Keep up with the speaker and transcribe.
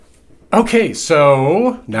Okay,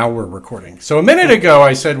 so now we're recording. So a minute ago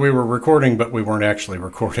I said we were recording, but we weren't actually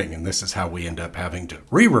recording, and this is how we end up having to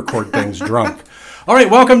re-record things drunk. All right,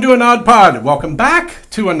 welcome to a Nod Pod. Welcome back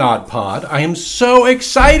to a Nod Pod. I am so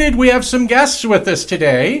excited. We have some guests with us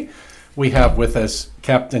today. We have with us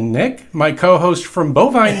Captain Nick, my co-host from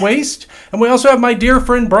Bovine Waste, and we also have my dear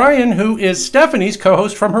friend Brian, who is Stephanie's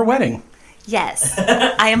co-host from her wedding. Yes,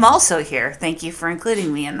 I am also here. Thank you for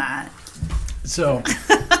including me in that. So,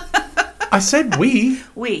 I said we.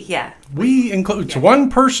 Yeah. We include one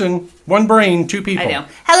person, one brain, two people. I know.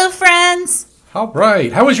 Hello, friends. All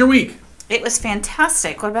right. How was your week? It was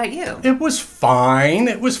fantastic. What about you? It was fine.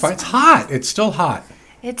 It's hot. It's still hot.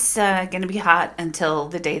 It's going to be hot until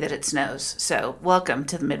the day that it snows. So, welcome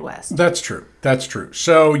to the Midwest. That's true.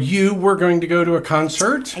 So, you were going to go to a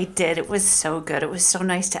concert? I did. It was so good. It was so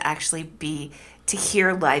nice to actually to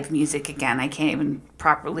hear live music again. I can't even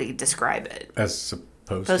properly describe it. As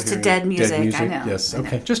opposed to dead music. I know. Yes. I know.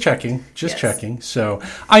 Okay. Just checking. So,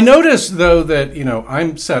 I noticed, though, that,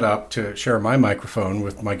 I'm set up to share my microphone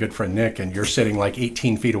with my good friend Nick, and you're sitting like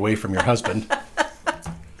 18 feet away from your husband.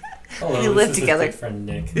 Hello, we live together. Friend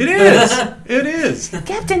Nick. It is.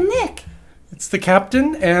 Captain Nick. It's the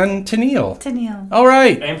captain and Tennille. All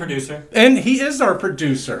right. And producer. And he is our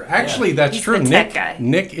producer. Actually, that's He's true. the tech guy.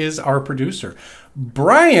 Nick is our producer.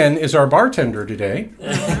 Brian is our bartender today.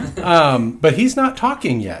 But he's not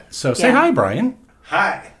talking yet. So say hi, Brian.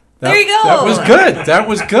 Hi. There you go. That was good. That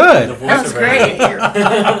was great. That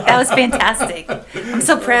That was fantastic. I'm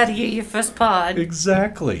so proud of you, your first pod.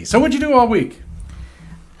 Exactly. So what'd you do all week?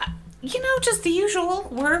 Just the usual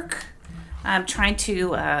work. I'm trying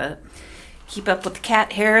to keep up with the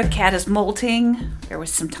cat hair. The cat is molting. There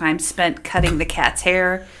was some time spent cutting the cat's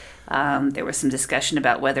hair. There was some discussion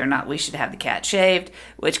about whether or not we should have the cat shaved,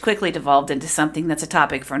 which quickly devolved into something that's a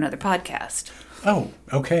topic for another podcast. Oh,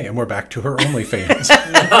 okay. And we're back to her OnlyFans.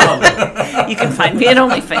 You can find me at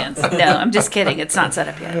OnlyFans. No, I'm just kidding. It's not set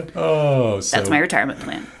up yet. So That's my retirement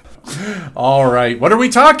plan. All right. What are we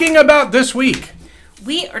talking about this week?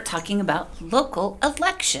 We are talking about local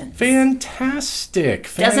elections. Fantastic.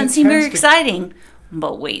 Doesn't seem very exciting,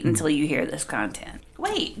 but wait until you hear this content.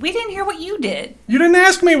 Wait, we didn't hear what you did. You didn't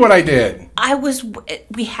ask me what I did.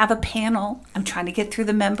 We have a panel. I'm trying to get through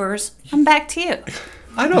the members. I'm back to you.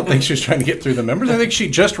 I don't think she was trying to get through the members. I think she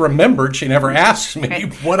just remembered. She never asked me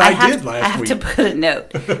what I did last week. I have to put a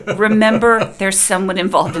note. Remember, there's someone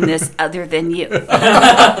involved in this other than you.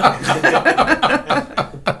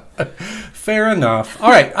 Fair enough. All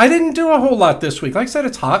right. I didn't do a whole lot this week. Like I said,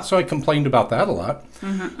 it's hot, so I complained about that a lot.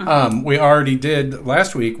 We already did,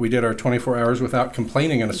 last week, we did our 24 hours without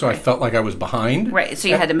complaining, and so I felt like I was behind. Right, so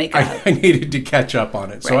you had to make up. I needed to catch up on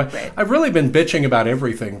it. Right, so right. I've really been bitching about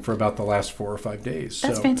everything for about the last 4 or 5 days.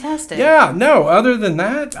 That's so, fantastic. Yeah, no, other than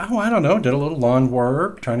that, I don't know, did a little lawn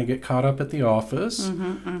work, trying to get caught up at the office.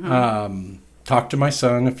 Talked to my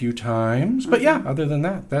son a few times. But yeah, other than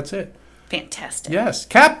that, that's it. Fantastic. Yes.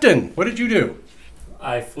 Captain, what did you do?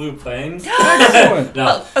 I flew planes. Excellent.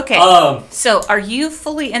 No. Oh, okay. So are you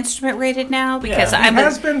fully instrument rated now? Because Yeah. It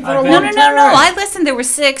has been for a I've long been- time. No. I listened. There were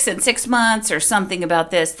 6 in 6 months or something about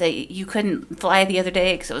this that you couldn't fly the other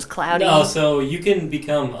day because it was cloudy. No, so you can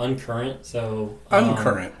become uncurrent. So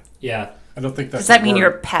Uncurrent. Yeah. I don't think that's Does that a mean word.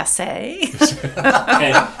 you're passe?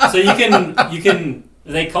 Okay. So you can.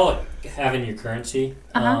 They call it having your currency.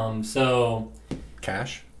 So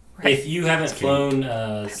Cash? if you haven't flown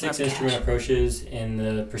love 6 instrument cash. approaches in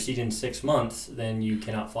the preceding 6 months, then you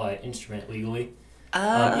cannot fly an instrument legally.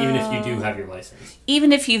 Even if you do have your license.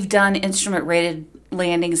 Even if you've done instrument rated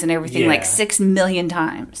landings and everything like Yeah. 6 million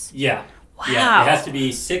times. Yeah. Wow. Yeah, it has to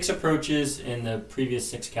be 6 approaches in the previous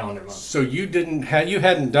 6 calendar months. So you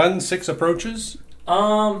hadn't done 6 approaches?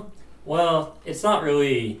 Well, it's not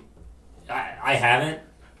really. I haven't.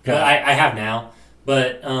 Okay. But I have now.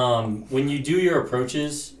 But when you do your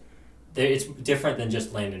approaches, it's different than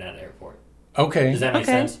just landing at an airport. Okay. Does that make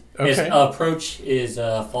Okay. sense? Okay. Approach is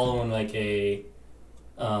following like a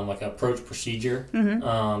approach procedure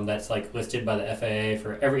that's like listed by the FAA.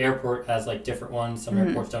 For every airport has like different ones. Some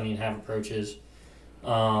airports don't even have approaches.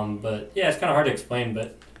 But yeah, it's kind of hard to explain.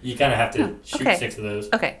 But you kind of have to shoot Okay. 6 of those.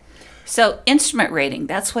 Okay. So instrument rating,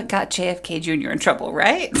 that's what got JFK Jr. in trouble,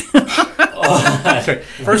 right? Okay.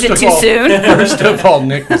 Is it too soon? First of all,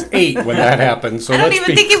 Nick was 8 when that happened, so I don't let's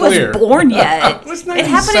even be think clear. he was born yet. It was It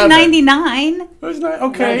happened in 97. 99. It was not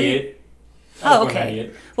okay. 98. Oh,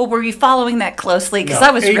 okay. Well, were you following that closely? Because No.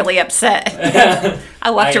 I was really upset.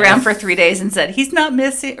 I walked around for 3 days and said, he's not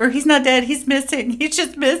missing, or he's not dead, he's missing. He's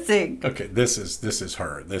just missing. Okay, this is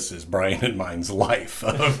her. This is Brian and mine's life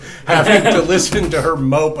of having to listen to her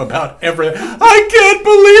mope about everything. I can't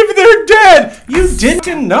believe they're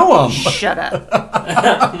didn't know him. Shut up.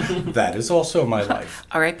 That is also my life.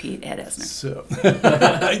 R.I.P. Ed Asner. So,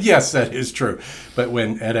 yes, that is true. But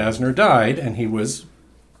when Ed Asner died, and he was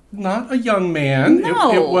not a young man,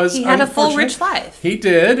 No, it was he had a full, unfortunate. rich life. He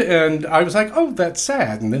did, and I was like, oh, that's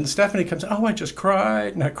sad. And then Stephanie comes, oh, I just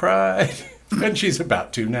cried, and I cried. And she's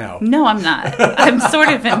about to now. No, I'm not. I'm sort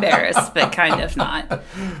of embarrassed, but kind of not.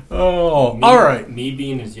 Oh, all right. Me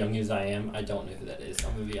being as young as I am, I don't know who that is.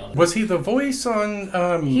 I'm going to be honest. Was he the voice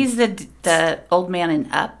on... He's the old man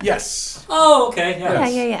in Up. Yes. Oh, okay. Yeah.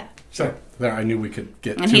 Yeah. So, there, I knew we could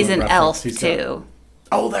get And to he's a an reference. elf, He's too.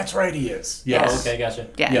 Oh, that's right, he is. Oh, Yes. okay, gotcha.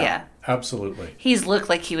 Yeah. Absolutely. He's looked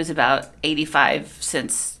like he was about 85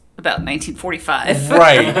 since about 1945.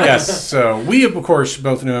 Right, yes. So we, of course,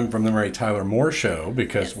 both knew him from the Mary Tyler Moore Show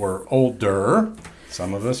because we're older.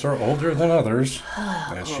 Some of us are older than others,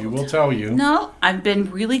 as she will tell you. No, I've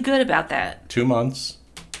been really good about that. 2 months.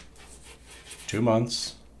 2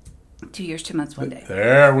 months. 2 years, 2 months, 1 day.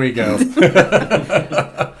 There we go.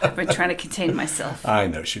 I've been trying to contain myself. I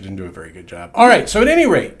know, she didn't do a very good job. All right, so at any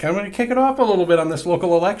rate, I'm going to kick it off a little bit on this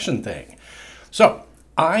local election thing. So,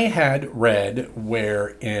 I had read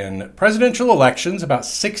where in presidential elections, about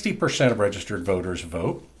 60% of registered voters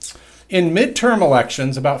vote. In midterm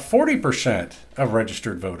elections, about 40% of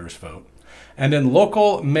registered voters vote. And in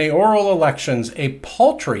local mayoral elections, a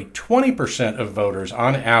paltry 20% of voters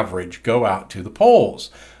on average go out to the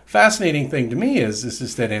polls. Fascinating thing to me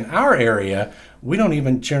is that in our area, we don't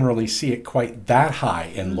even generally see it quite that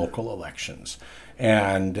high in local elections.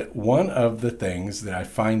 And one of the things that I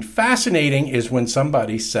find fascinating is when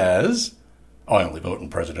somebody says, oh, I only vote in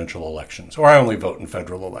presidential elections, or I only vote in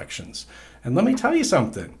federal elections. And let me tell you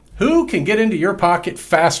something. Who can get into your pocket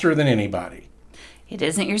faster than anybody? It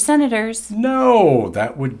isn't your senators. No,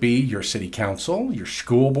 that would be your city council, your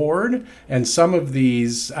school board, and some of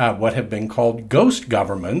these what have been called ghost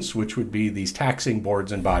governments, which would be these taxing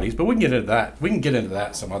boards and bodies. But we can get into that. We can get into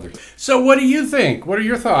that some other time. So what do you think? What are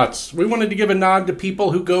your thoughts? We wanted to give a nod to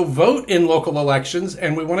people who go vote in local elections,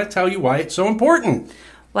 and we want to tell you why it's so important.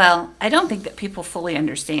 Well, I don't think that people fully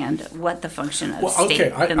understand what the function of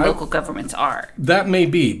state and local governments are. That may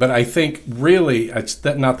be, but I think really it's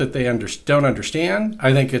that not that they don't understand.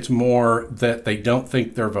 I think it's more that they don't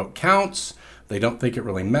think their vote counts, they don't think it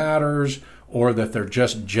really matters, or that they're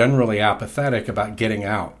just generally apathetic about getting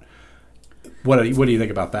out. What do you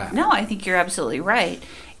think about that? No, I think you're absolutely right.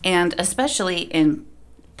 And especially in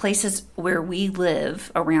places where we live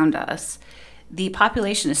around us, the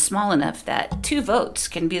population is small enough that 2 votes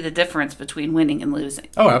can be the difference between winning and losing.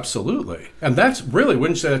 Oh, absolutely. And that's really,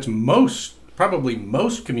 wouldn't you say that's probably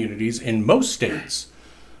most communities in most states?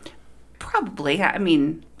 Probably. I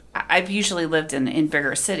mean, I've usually lived in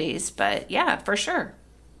bigger cities, but yeah, for sure.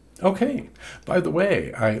 Okay. By the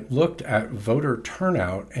way, I looked at voter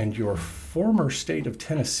turnout, and your former state of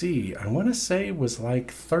Tennessee, I want to say, was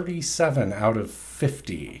like 37 out of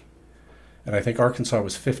 50. And I think Arkansas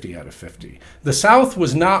was 50 out of 50. The South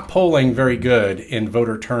was not polling very good in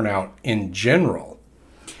voter turnout in general.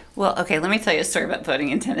 Well, okay, let me tell you a story about voting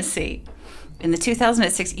in Tennessee. In the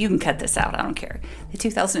 2006, you can cut this out, I don't care. The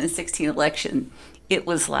 2016 election, it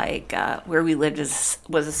was like where we lived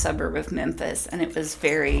was a suburb of Memphis, and it was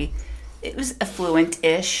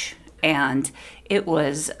affluent-ish, and it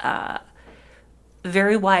was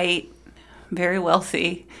very white, very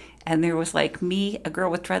wealthy. And there was like me, a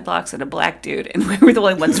girl with dreadlocks, and a black dude, and we were the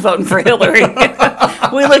only ones voting for Hillary.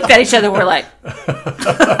 We looked at each other, we're like...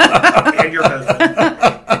 And your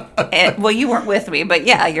husband. Well, you weren't with me, but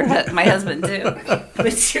yeah, my husband too.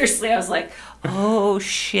 But seriously, I was like, oh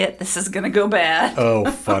shit, this is going to go bad.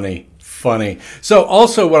 Oh, funny. So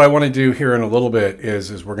also what I want to do here in a little bit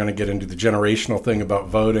is we're going to get into the generational thing about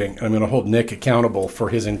voting. I'm going to hold Nick accountable for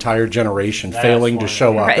his entire generation failing to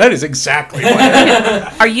show up. Right. That is exactly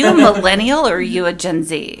what Are you a millennial or are you a Gen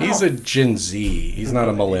Z? He's a Gen Z. He's not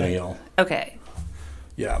a millennial. Okay.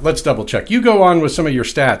 Yeah, let's double check. You go on with some of your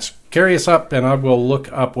stats. Carry us up, and I will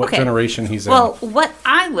look up what generation he's in. Well, what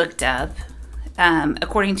I looked up,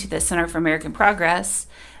 according to the Center for American Progress,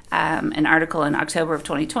 an article in October of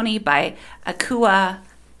 2020 by Akua,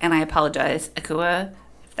 and I apologize, Akua,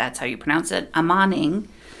 if that's how you pronounce it, Amaning,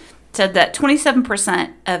 said that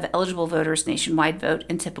 27% of eligible voters nationwide vote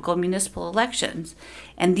in typical municipal elections.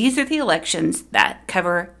 And these are the elections that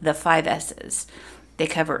cover the 5 S's. They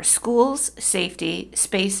cover schools, safety,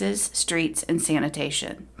 spaces, streets, and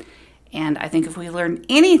sanitation. And I think if we learned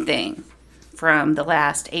anything from the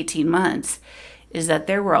last 18 months, is that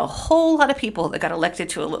there were a whole lot of people that got elected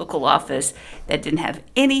to a local office that didn't have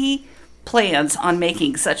any plans on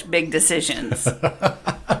making such big decisions.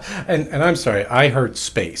 And I'm sorry, I heard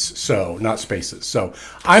space, so not spaces. So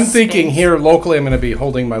I'm thinking here locally, I'm going to be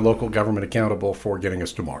holding my local government accountable for getting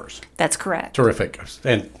us to Mars. That's correct. Terrific.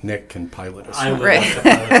 And Nick can pilot us. I would Right. like to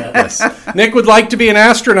pilot that. Yes. Nick would like to be an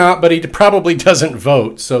astronaut, but he probably doesn't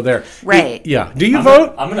vote. So there. Right. Yeah. Do you I'm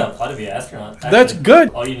vote? I'm gonna apply to be an astronaut. Actually. That's good.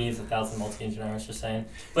 All you need is 1,000 multi-engine hours. Just saying.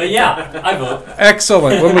 But yeah, I vote.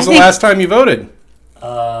 Excellent. When was the last time you voted?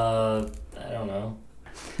 I don't know.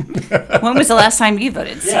 When was the last time you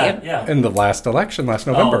voted, Steve? Yeah. In the last election, last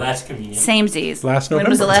November. Oh, that's convenient. Samesies. Last When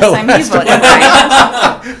was the November. last time you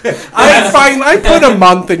voted? Right. I put a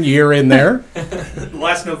month and year in there.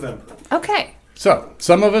 Last November. Okay. So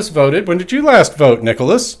some of us voted. When did you last vote,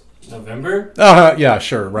 Nicholas? November. Yeah,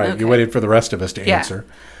 sure. Right. Okay. You waited for the rest of us to Yeah. answer.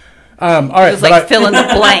 All right. It was like fill in the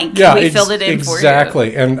blank. Yeah, We filled it in for you.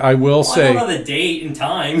 exactly. And I will I say, don't know the date and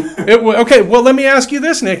time. okay. Well, let me ask you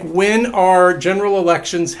this, Nick. When are general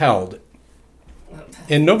elections held?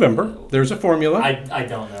 In November. There's a formula. I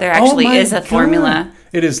don't know. There actually my is a God. formula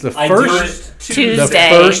It is the I do first it Tuesday.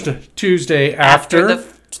 the first Tuesday after after the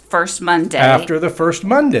first Monday the first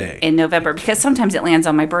Monday. in November, because sometimes it lands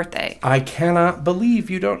on my birthday. I cannot believe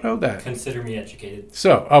you don't know that. Consider me educated.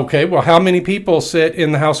 So, okay, well, how many people sit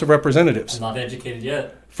in the House of Representatives? I'm not educated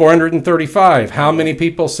yet. 435. How many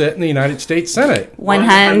people sit in the United States Senate?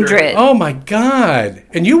 100. Oh my God!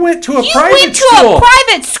 And you went to a You private went to school. a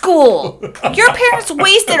private school. Your parents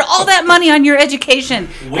wasted all that money on your education.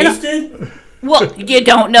 And, Wasted? well, you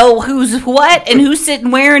don't know who's what and who's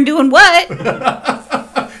sitting where and doing what.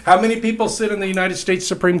 How many people sit in the United States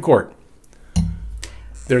Supreme Court?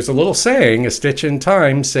 There's a little saying: "A stitch in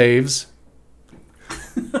time saves."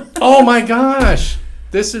 Oh my gosh!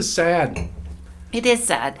 This is sad. It is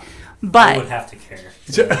sad. I But, would have to care.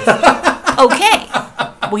 okay.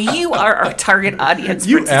 Well, you are our target audience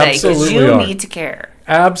You for today because absolutely you are. need to care.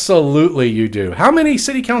 Absolutely, you do. How many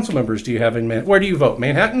city council members do you have in Manhattan? Where do you vote?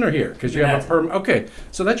 Manhattan or here? Because you have a Manhattan. Okay,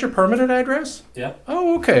 so that's your permanent address? Yeah.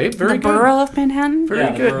 Oh, okay. Very The good. borough of Manhattan? Very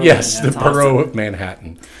Yeah, the good. borough of Yes, the Manhattan. borough of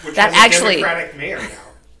Manhattan. Which That has actually- a Democratic mayor now.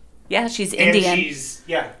 Yeah, she's And Indian.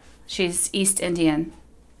 she's East Indian.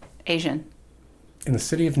 Asian. In the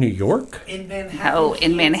city of New York? in Manhattan. Oh,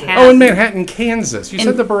 in Manhattan. Oh, in Manhattan, Kansas. You In-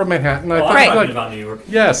 said the borough of Manhattan. I Oh, thought I'm Right. talking about New York.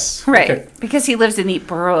 Yes. Right. Okay. Because he lives in the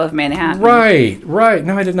borough of Manhattan. Right.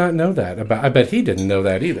 No, I did not know that. I bet he didn't know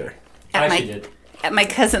that either. I At my, actually did. at my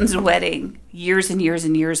cousin's wedding years and years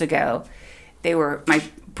and years ago, my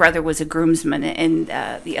brother was a groomsman, and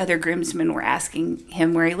the other groomsmen were asking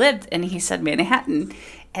him where he lived, and he said Manhattan.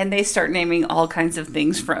 And they start naming all kinds of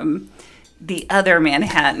things from the other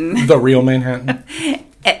Manhattan. The real Manhattan?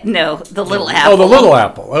 No, the Little Apple. Oh, the Little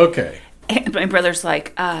Apple. Okay. And my brother's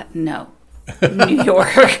like, no, New York.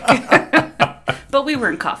 But we were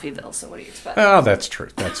in Coffeeville, so what do you expect? Oh, that's true.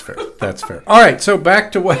 That's fair. That's fair. All right, so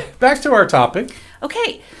back to our topic.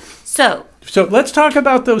 Okay, so So let's talk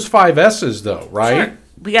about those 5 S's, though, right? sure,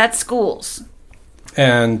 we got schools,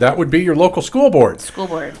 And that would be your local school board. school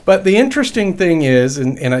board. But the interesting thing is,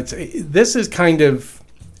 and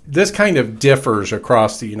this kind of differs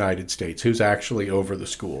across the United States, who's actually over the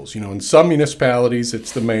schools. You know, in some municipalities,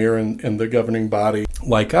 it's the mayor and the governing body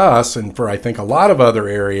like us. And for, I think, a lot of other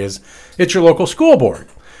areas, it's your local school board.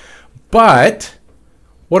 But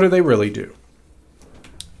what do they really do?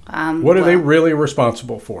 What are they really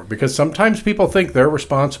responsible for? Because sometimes people think they're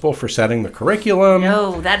responsible for setting the curriculum.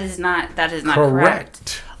 No, that is not correct.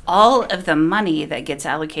 Correct. All of the money that gets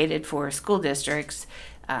allocated for school districts,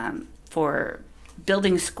 for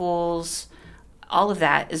building schools, all of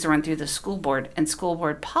that is run through the school board. And school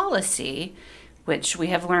board policy, which we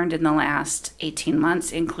have learned in the last 18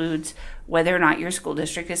 months, includes whether or not your school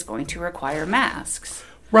district is going to require masks.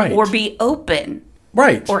 Right. Or be open.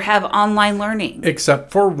 Right. Or have online learning.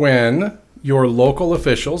 Except for when your local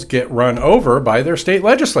officials get run over by their state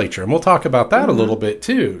legislature. And we'll talk about that a little bit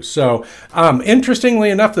too. So interestingly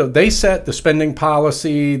enough, though, they set the spending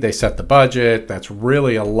policy, they set the budget. That's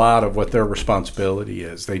really a lot of what their responsibility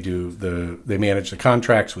is. They manage the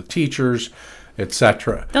contracts with teachers,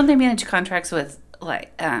 etc. Don't they manage contracts with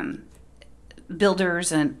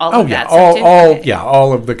builders and all Oh of yeah, that stuff too?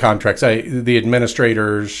 all of the contracts, the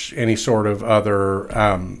administrators, any sort of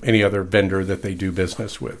any other vendor that they do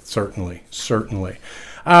business with, certainly.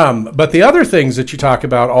 But the other things that you talk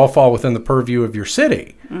about all fall within the purview of your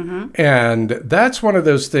city, and that's one of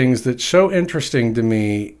those things that's so interesting to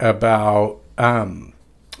me about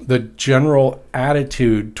the general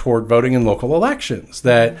attitude toward voting in local elections,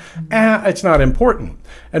 that it's not important.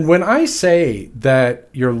 And when I say that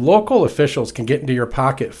your local officials can get into your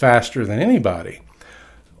pocket faster than anybody,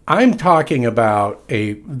 I'm talking about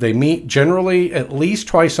they meet generally at least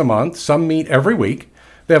twice a month. Some meet every week.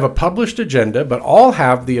 They have a published agenda, but all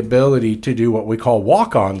have the ability to do what we call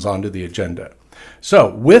walk-ons onto the agenda. So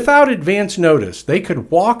without advance notice, they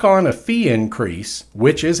could walk on a fee increase,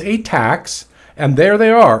 which is a tax, and there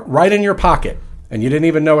they are, right in your pocket. And you didn't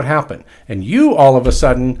even know it happened. And you all of a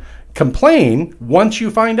sudden complain once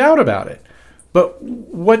you find out about it. But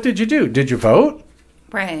what did you do? Did you vote?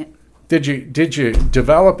 Right. Did you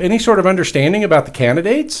develop any sort of understanding about the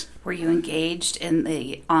candidates? Were you engaged in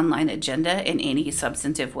the online agenda in any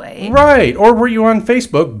substantive way? Right. Or were you on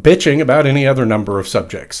Facebook bitching about any other number of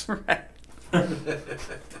subjects? Right.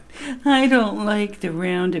 I don't like the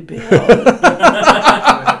roundabout.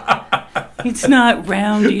 It's not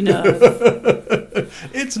round enough.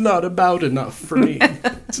 It's not about enough for me.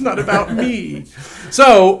 It's not about me.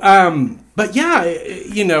 So, but yeah,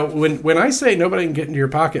 when I say nobody can get into your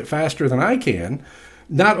pocket faster than I can,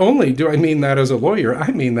 not only do I mean that as a lawyer,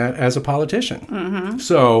 I mean that as a politician. Mm-hmm.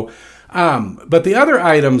 So, but the other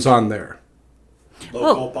items on there.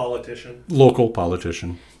 Local politician. Local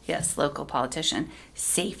politician. Yes, local politician.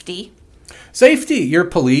 Safety. Safety, your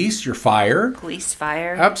police, your fire. Police,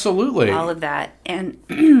 fire. Absolutely. All of that. And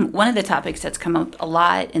one of the topics that's come up a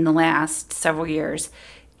lot in the last several years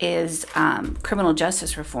is criminal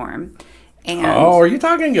justice reform. And are you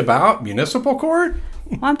talking about municipal court?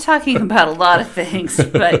 Well, I'm talking about a lot of things,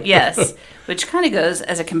 but yes, which kind of goes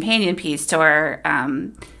as a companion piece to our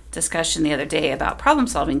discussion the other day about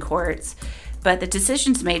problem-solving courts. But the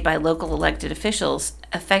decisions made by local elected officials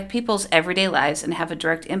affect people's everyday lives and have a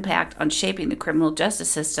direct impact on shaping the criminal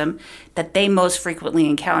justice system that they most frequently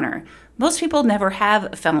encounter. Most people never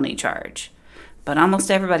have a felony charge, but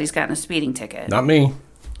almost everybody's gotten a speeding ticket. Not me.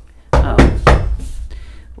 Oh.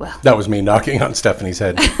 Well. That was me knocking on Stephanie's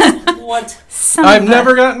head. What? I've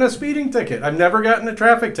never gotten a speeding ticket. I've never gotten a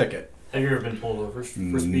traffic ticket. Have you ever been pulled over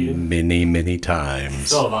for speeding? Many, many times.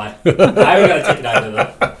 So have I. I haven't got a ticket either,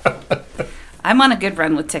 though. I'm on a good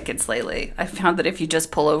run with tickets lately. I found that if you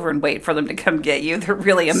just pull over and wait for them to come get you, they're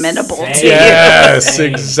really amenable to you. Yes,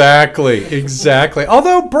 exactly.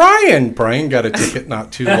 Although Brian got a ticket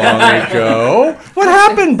not too long ago. What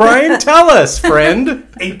happened, Brian? Tell us, friend.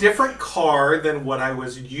 A different car than what I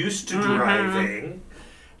was used to driving.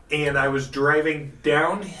 And I was driving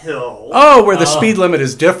downhill. Oh, where the speed limit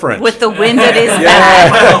is different. With the wind that is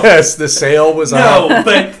bad. Yes, the sail was on. No,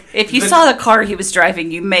 but if you saw the car he was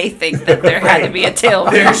driving, you may think that there had to be a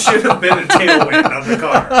tailwind. there should have been a tailwind on the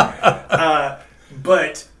car.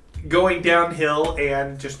 But going downhill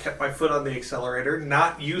and just kept my foot on the accelerator,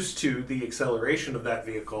 not used to the acceleration of that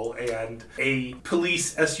vehicle, and a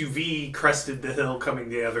police SUV crested the hill coming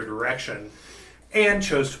the other direction and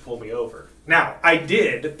chose to pull me over. Now, I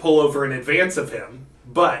did pull over in advance of him,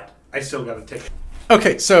 but I still got a ticket.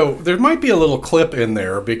 Okay, so there might be a little clip in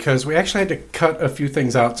there because we actually had to cut a few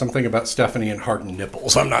things out, something about Stephanie and hardened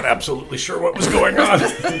nipples. I'm not absolutely sure what was going on.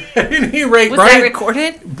 At any rate, Was that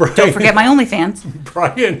recorded? Don't forget my OnlyFans.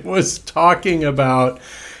 Brian was talking about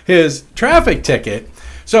his traffic ticket.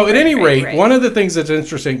 So at any rate, one of the things that's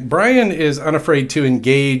interesting, Brian is unafraid to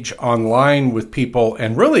engage online with people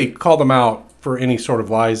and really call them out for any sort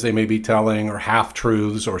of lies they may be telling or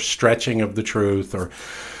half-truths or stretching of the truth or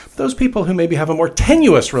those people who maybe have a more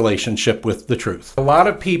tenuous relationship with the truth. A lot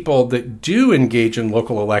of people that do engage in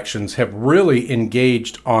local elections have really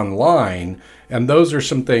engaged online, and those are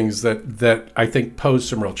some things that I think pose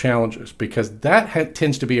some real challenges because that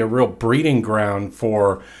tends to be a real breeding ground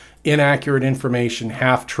for inaccurate information,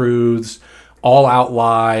 half-truths, all-out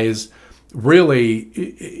lies,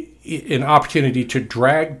 really an opportunity to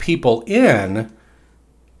drag people in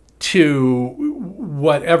to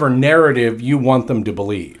whatever narrative you want them to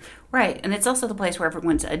believe. Right, and it's also the place where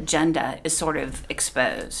everyone's agenda is sort of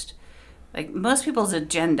exposed. Like most people's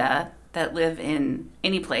agenda that live in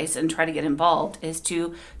any place and try to get involved is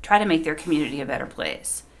to try to make their community a better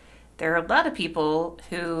place. There are a lot of people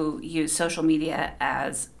who use social media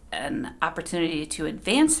as an opportunity to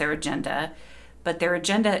advance their agenda, but their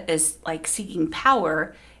agenda is like seeking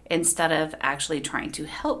power instead of actually trying to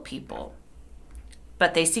help people.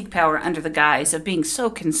 But they seek power under the guise of being so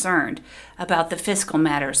concerned about the fiscal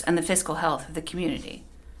matters and the fiscal health of the community.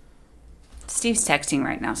 Steve's texting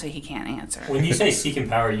right now, so he can't answer. When you say seeking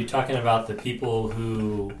power, are you talking about the people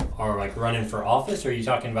who are like running for office, or are you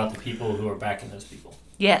talking about the people who are backing those people?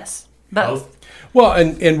 Yes, both. Well,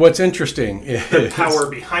 and what's interesting is the power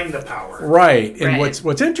behind the power. Right. And right.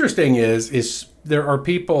 what's interesting is there are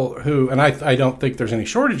people who, and I don't think there's any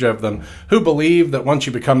shortage of them, who believe that once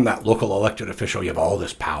you become that local elected official, you have all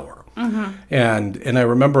this power. Mm-hmm. And I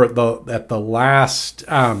remember at the last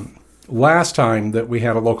last time that we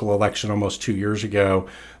had a local election almost 2 years ago,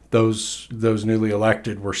 those newly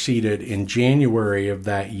elected were seated in January of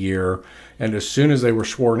that year. And as soon as they were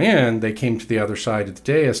sworn in, they came to the other side of the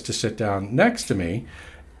dais to sit down next to me.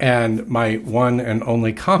 And my one and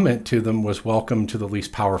only comment to them was, welcome to the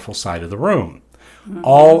least powerful side of the room. Mm-hmm.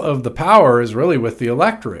 All of the power is really with the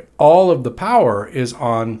electorate. All of the power is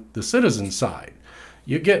on the citizen side.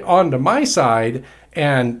 You get onto my side,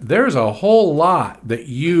 and there's a whole lot that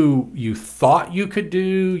you thought you could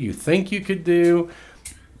do, you think you could do.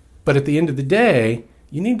 But at the end of the day,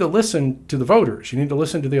 you need to listen to the voters. You need to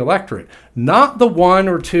listen to the electorate. Not the 1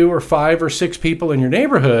 or 2 or 5 or 6 people in your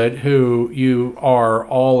neighborhood who you are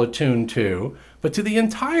all attuned to, but to the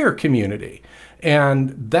entire community.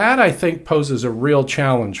 And that, I think, poses a real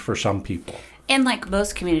challenge for some people. And like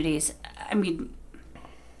most communities, I mean,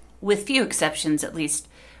 with few exceptions, at least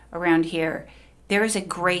around here, there is a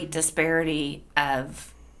great disparity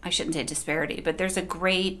of, I shouldn't say disparity, but there's a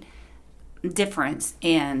great difference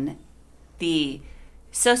in the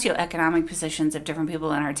socioeconomic positions of different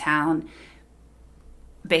people in our town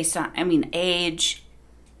based on, I mean, age,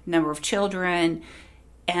 number of children,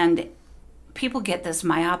 and people get this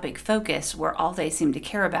myopic focus where all they seem to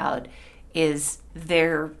care about is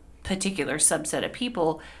their particular subset of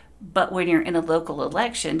people. But when you're in a local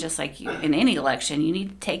election, just like you in any election, you need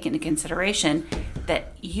to take into consideration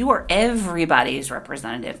that you are everybody's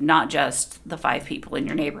representative, not just the 5 people in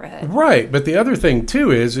your neighborhood. Right. But the other thing,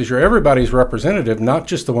 too, is you're everybody's representative, not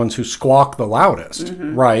just the ones who squawk the loudest.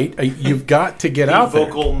 Mm-hmm. Right? You've got to get out there.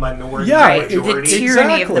 The vocal minority. Yeah, right. The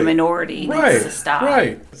tyranny of the minority needs to stop.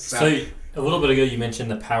 Right. So a little bit ago, you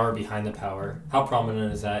mentioned the power behind the power. How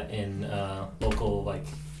prominent is that in local,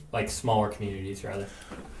 like smaller communities, rather?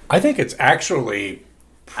 I think it's actually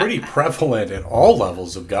pretty prevalent at all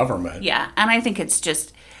levels of government. Yeah, and I think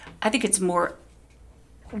it's more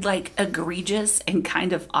like egregious and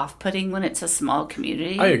kind of off-putting when it's a small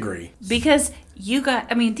community. I agree. Because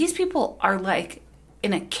these people are like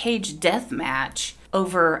in a cage death match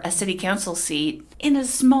over a city council seat in a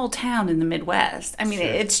small town in the Midwest. I mean, sure.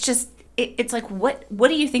 It's just, it's like, what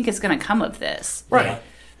do you think is going to come of this? Right. Yeah.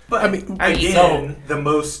 But, I mean, again, the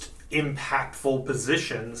most impactful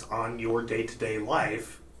positions on your day-to-day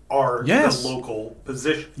life are the local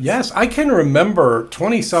positions. Yes, I can remember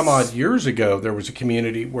 20 some odd years ago there was a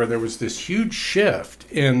community where there was this huge shift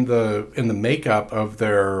in the makeup of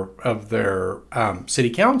their city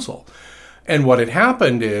council. And what had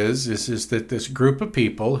happened is that this group of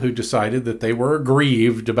people who decided that they were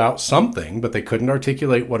aggrieved about something, but they couldn't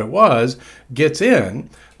articulate what it was, gets in.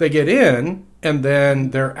 They get in, and then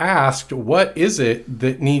they're asked, what is it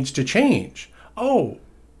that needs to change? Oh,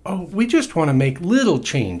 we just want to make little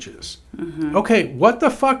changes. Mm-hmm. Okay, what the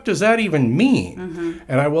fuck does that even mean? Mm-hmm.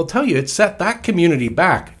 And I will tell you, it set that community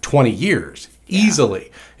back 20 years.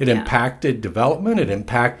 Easily. It impacted development. It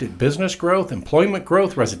impacted business growth, employment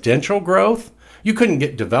growth, residential growth. You couldn't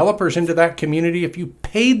get developers into that community if you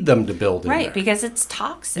paid them to build in there. Right, because it's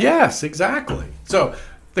toxic. Yes, exactly. So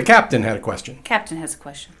the captain had a question. Captain has a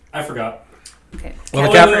question. I forgot. Okay. Well,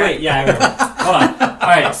 wait. Yeah, I remember. Hold on. All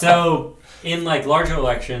right, so in like larger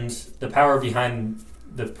elections, the power behind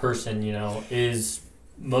the person, is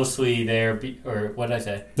mostly there, or what did I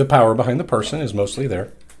say? The power behind the person is mostly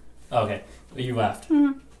there. Okay. You laughed.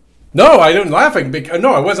 Mm-hmm. No, I didn't laughing.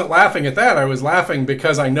 No, I wasn't laughing at that. I was laughing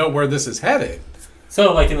because I know where this is headed.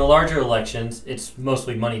 So, like in the larger elections, it's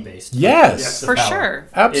mostly money based. Yes, for sure.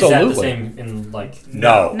 Absolutely. Is that the same in like?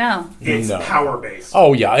 No. It's power based.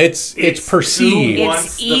 Oh yeah, it's perceived. Who wants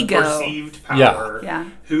it's ego. The perceived power? Yeah.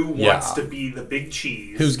 Who wants to be the big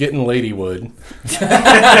cheese? Who's getting ladywood?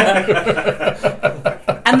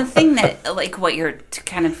 And the thing that, like, what you're to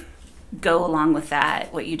kind of go along with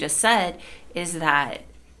that, what you just said, is that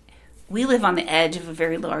we live on the edge of a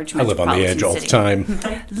very large metropolitan city. I live on the edge all the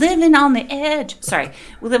time. Living on the edge. Sorry.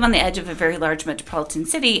 We live on the edge of a very large metropolitan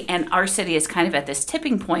city, and our city is kind of at this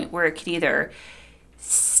tipping point where it can either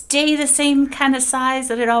stay the same kind of size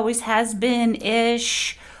that it always has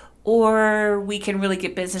been-ish, or we can really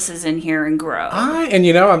get businesses in here and grow.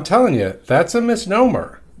 I'm telling you, that's a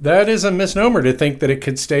misnomer. That is a misnomer to think that it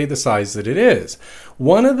could stay the size that it is.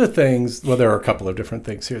 One of the things, well, there are a couple of different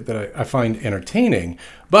things here that I find entertaining,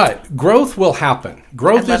 but growth will happen. I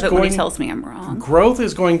love it when he tells me I'm wrong. Growth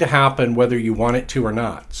is going to happen whether you want it to or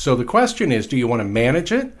not. So the question is, do you want to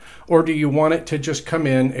manage it, or do you want it to just come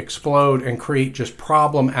in, explode, and create just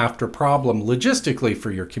problem after problem logistically for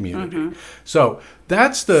your community? Mm-hmm. So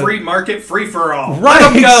that's the... Free market, free for all. Right.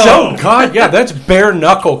 Let 'em go. So, God, yeah, that's bare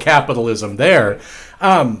knuckle capitalism there.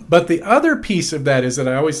 But the other piece of that is that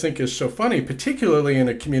I always think is so funny, particularly in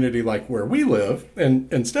a community like where we live.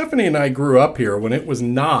 And Stephanie and I grew up here when it was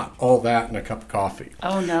not all that and a cup of coffee.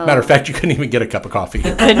 Oh, no. Matter of fact, you couldn't even get a cup of coffee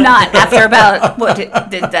here. Could not. After about, what, did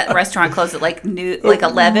that restaurant close at like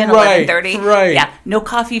 11, Right, 11:30? right. Yeah, no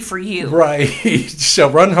coffee for you. Right. So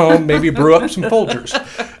run home, maybe brew up some Folgers.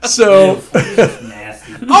 So,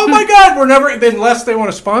 Nasty. oh my God, we're never, unless they want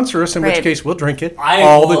to sponsor us, in which Right. case we'll drink it I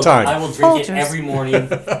all will the time. I will drink it Folgers. every morning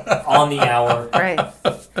on the hour. Right.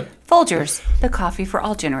 Folgers, the coffee for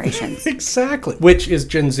all generations. Exactly. Which is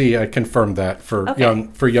Gen Z. I confirmed that for Okay.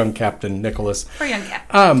 young Captain Nicholas. For young cat.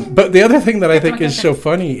 But the other thing that I think is so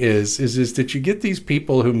funny is that you get these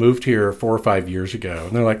people who moved here 4 or 5 years ago,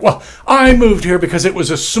 and they're like, "Well, I moved here because it was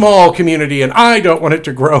a small community, and I don't want it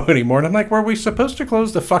to grow anymore." And I'm like, "Were we supposed to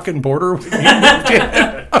close the fucking border when you moved in?"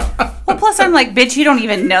 Well, plus I'm like, bitch, you don't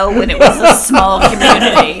even know when it was a small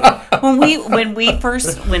community. When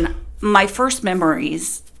my first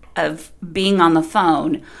memories of being on the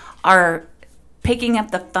phone are picking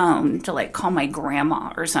up the phone to like call my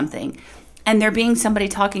grandma or something, and there being somebody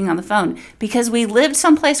talking on the phone because we lived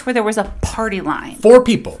someplace where there was a party line. 4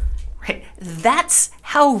 people. Right. That's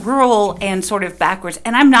how rural and sort of backwards.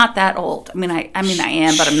 And I'm not that old. I mean, I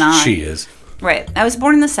am, but I'm not. She is. Right. I was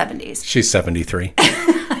born in the 70s. She's 73.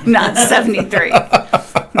 Not 73.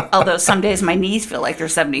 Although some days my knees feel like they're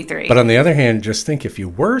 73. But on the other hand, just think if you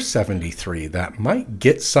were 73, that might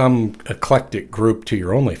get some eclectic group to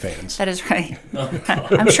your OnlyFans. That is right.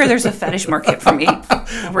 I'm sure there's a fetish market for me.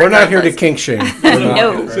 We're not here to kink shame.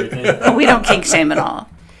 No, we don't kink shame at all.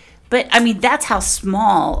 But I mean, that's how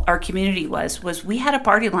small our community was we had a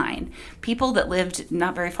party line. People that lived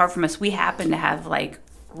not very far from us, we happened to have like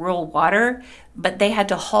rural water, but they had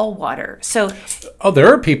to haul water. So, Oh, there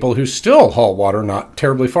are people who still haul water not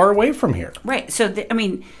terribly far away from here. right. So, I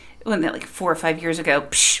mean, when they're like 4 or 5 years ago,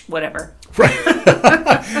 whatever.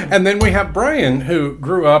 And then we have Brian, who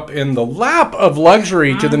grew up in the lap of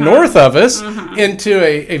luxury to the north of us into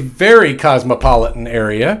a very cosmopolitan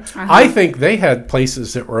area. I think they had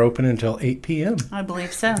places that were open until 8 p.m. I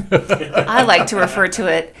believe so. I like to refer to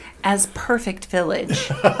it as Perfect Village.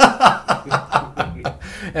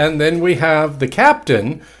 And then we have the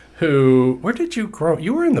captain, who, where did you grow?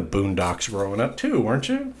 You were in the boondocks growing up too, weren't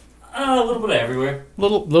you? A little bit of everywhere.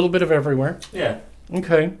 Little bit of everywhere. Yeah.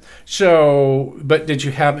 Okay. So, but did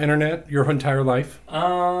you have internet your entire life? Like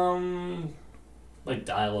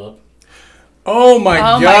dial up. Oh my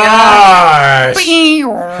Oh my gosh!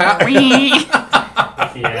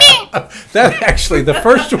 Yeah. That actually, the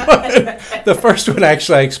first one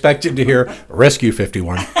actually I expected to hear Rescue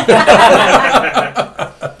 51.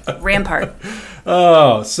 Rampart.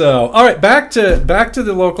 Oh, so all right, back to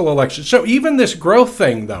the local election. So even this growth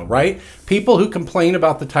thing, though, right? People who complain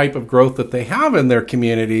about the type of growth that they have in their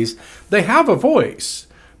communities, they have a voice,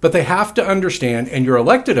 but they have to understand. And your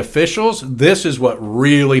elected officials, this is what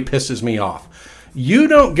really pisses me off. You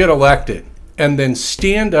don't get elected and then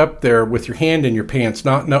stand up there with your hand in your pants,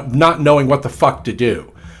 not knowing what the fuck to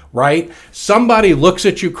do, right? Somebody looks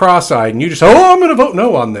at you cross-eyed and you just, I'm going to vote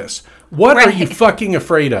no on this. What are you fucking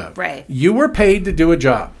afraid of? Right. You were paid to do a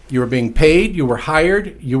job. You were being paid. You were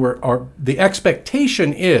hired. The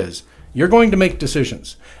expectation is you're going to make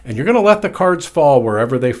decisions and you're going to let the cards fall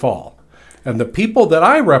wherever they fall. And the people that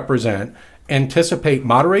I represent anticipate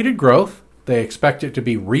moderated growth. They expect it to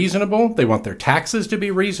be reasonable. They want their taxes to be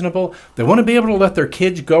reasonable. They want to be able to let their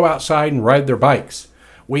kids go outside and ride their bikes.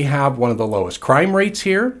 We have one of the lowest crime rates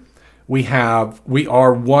here. We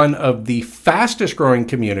are one of the fastest growing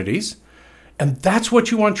communities. And that's what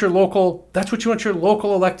you want your local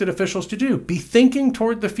elected officials to do. Be thinking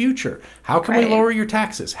toward the future. How can we lower your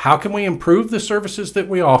taxes? How can we improve the services that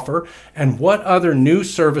we offer? And what other new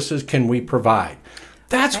services can we provide?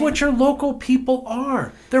 That's what your local people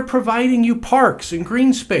are. They're providing you parks and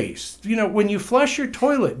green space. You know, when you flush your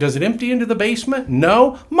toilet, does it empty into the basement?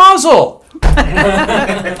 No. Muzzle!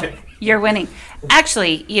 You're winning.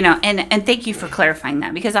 Actually, and thank you for clarifying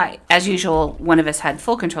that, because as usual, one of us had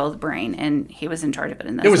full control of the brain and he was in charge of it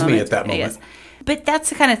in those It was moments. me at that moment. Yes. But that's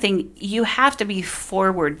the kind of thing, you have to be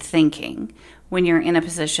forward thinking when you're in a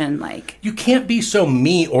position like... You can't be so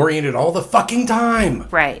me-oriented all the fucking time.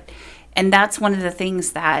 Right. And that's one of the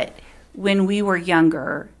things that when we were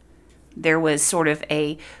younger, there was sort of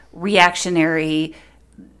a reactionary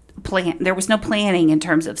plan. There was no planning in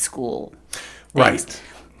terms of school things. Right.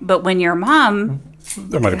 But when your mom...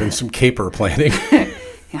 There might have been some caper planning.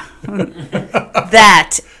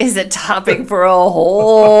 That is a topic for a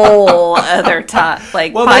whole other podcast,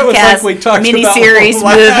 that was like we talked miniseries,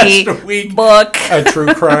 about last movie, week. book. A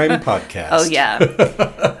true crime podcast. Oh, yeah.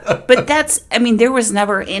 But But there was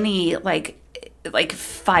never any like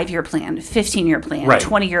 5-year plan, 15-year plan, Right.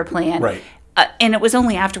 20-year plan. Right. And it was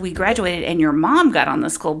only after we graduated and your mom got on the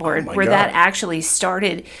school board my where God. that actually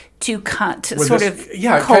started to Where sort this- of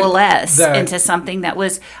yeah, coalesce that- into something that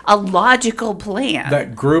was a logical plan.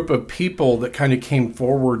 That group of people that kind of came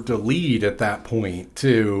forward to lead at that point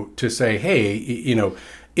to say, hey,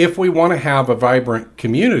 if we want to have a vibrant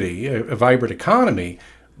community, a vibrant economy,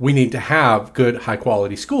 we need to have good,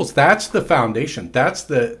 high-quality schools. That's the foundation. That's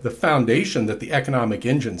the foundation that the economic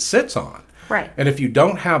engine sits on. Right. And if you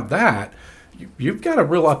don't have that, you've got a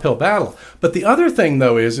real uphill battle. But the other thing,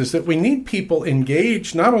 though, is that we need people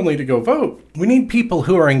engaged not only to go vote, we need people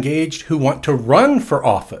who are engaged who want to run for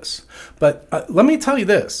office. But let me tell you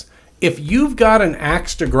this. If you've got an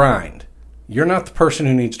axe to grind, you're not the person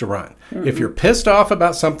who needs to run. Mm-hmm. If you're pissed off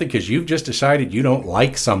about something because you've just decided you don't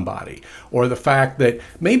like somebody, or the fact that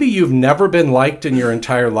maybe you've never been liked in your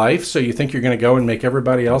entire life, so you think you're going to go and make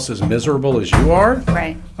everybody else as miserable as you are.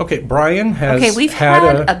 Right. Okay, Brian has we've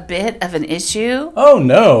had a bit of an issue. Oh,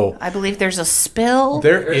 no. I believe there's a spill.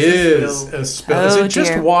 There is a spill. Is Oh, it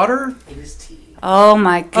just dear. water? It is tea. Oh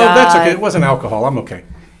my God. Oh, that's okay. It wasn't alcohol. I'm okay.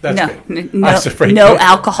 That's good. I was afraid no that-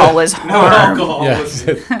 alcohol was No harm. alcohol. Yes,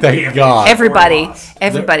 was- thank God.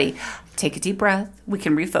 Everybody, take a deep breath. We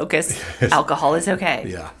can refocus. Alcohol is okay.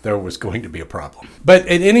 Yeah, there was going to be a problem. But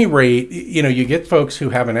at any rate, you get folks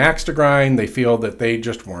who have an axe to grind. They feel that they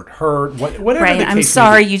just weren't heard. Whatever Right. the I'm case may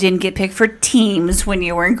sorry be. you didn't get picked for teams when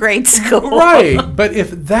you were in grade school. Right, but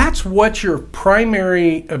if that's what your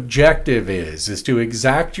primary objective is to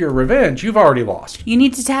exact your revenge, you've already lost. You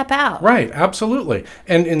need to tap out. Right, absolutely.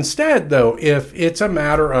 And instead, though, if it's a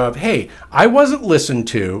matter of, hey, I wasn't listened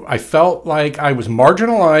to, I felt like I was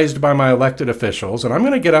marginalized by my elected officials, and I'm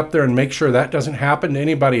going to get up there and make sure that doesn't happen to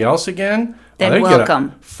anybody else again, Then I get a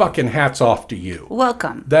welcome. fucking hats off to you.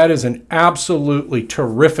 Welcome. That is an absolutely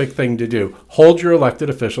terrific thing to do. Hold your elected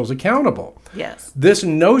officials accountable. Yes. This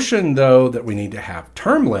notion, though, that we need to have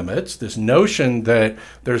term limits, this notion that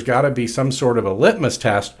there's got to be some sort of a litmus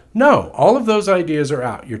test, no, all of those ideas are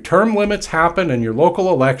out. Your term limits happen in your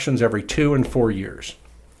local elections every 2 and 4 years.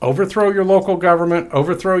 Overthrow your local government,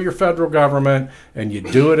 overthrow your federal government, and you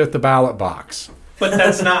do it at the ballot box. But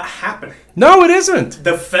that's not happening. No, it isn't.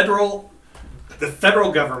 The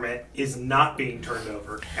federal government is not being turned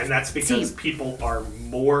over, and that's because See. people are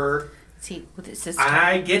more. See, this is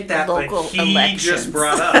I get that, local but he elections. just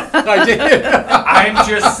brought up. I did. I'm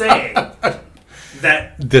just saying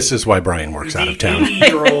that This is why Brian works out the of town.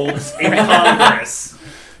 80-year-olds in Congress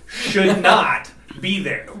should not be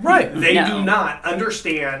there. Right. They No. do not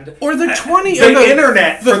understand. Or the 20 the or the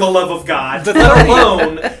internet, for the love of God, let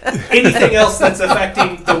alone anything else that's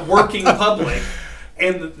affecting the working public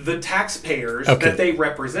and the taxpayers Okay. that they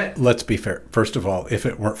represent. Let's be fair. First of all, if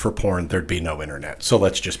it weren't for porn, there'd be no internet. So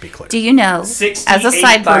let's just be clear. Do you know, as a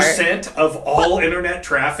sidebar, 68% of all internet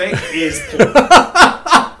traffic is porn.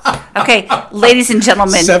 okay, ladies and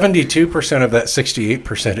gentlemen, 72% of that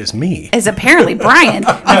 68% is me. is apparently Brian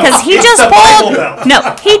because he it's just the Bible pulled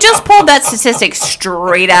Belt. he just pulled that statistic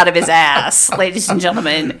straight out of his ass, ladies and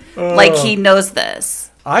gentlemen. Like he knows this.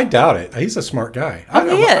 I doubt it. He's a smart guy. I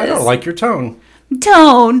he I is. don't like your tone.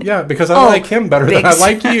 Don't Yeah, because I Oh, like him better than big I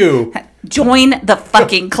like you. join the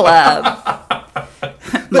fucking club.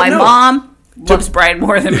 My no. mom loves Brian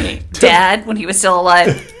more than me. Dad, when he was still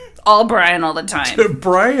alive, all Brian all the time. To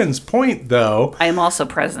Brian's point, though, I am also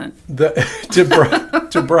present.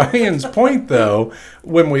 to Brian's point, though,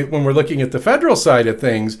 when we're looking at the federal side of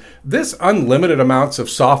things, this unlimited amounts of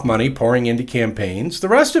soft money pouring into campaigns, the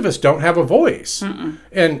rest of us don't have a voice,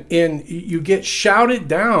 and you get shouted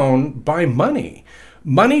down by money.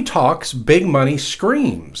 Money talks, big money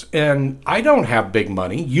screams, and I don't have big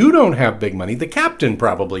money. You don't have big money. The captain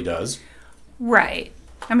probably does. Right.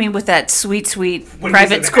 I mean, with that sweet When he's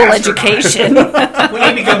private an school astronaut. education.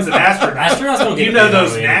 When he becomes an astronaut, Astronauts don't get you know paid those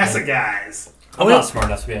hardly NASA anything. guys. I'm not smart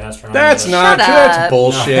enough to be an astronaut. That's but- not. Shut That's up.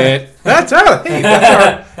 bullshit. That's our. Hey,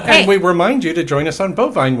 that's our. Hey. And we remind you to join us on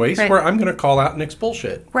Bovine Waste, Right. where I'm going to call out Nick's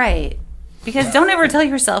bullshit. Right. Because don't ever tell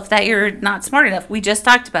yourself that you're not smart enough. We just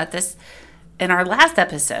talked about this in our last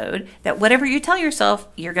episode, that whatever you tell yourself,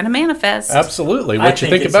 you're going to manifest. Absolutely. I What you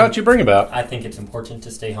think think it's about, a- you bring about. I think it's important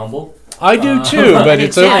to stay humble. I do too, but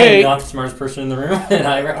it's too. I'm okay. not the smartest person in the room, and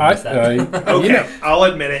I recognize that. Okay, you know, I'll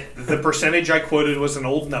admit it. The percentage I quoted was an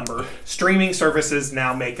old number. Streaming services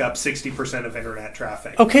now make up 60% of internet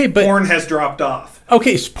traffic. Okay, but- porn has dropped off.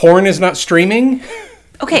 okay, so porn is not streaming.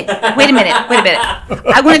 Okay, wait a minute.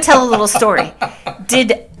 I want to tell a little story.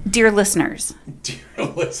 Did Dear listeners, Dear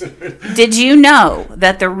listeners. did you know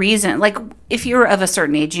that the reason, like, if you're of a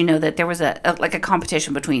certain age, you know that there was a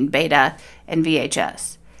competition between Beta and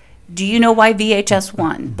VHS. Do you know why VHS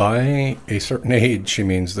won? By a certain age, she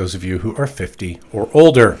means those of you who are 50 or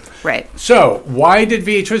older. Right. So, why did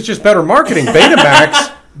VHS just better marketing?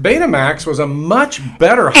 Betamax was a much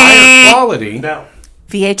better, higher quality. No.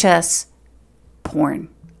 VHS porn.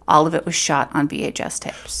 All of it was shot on VHS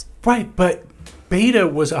tapes. Right, but Beta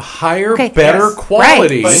was a higher, Okay, better yes,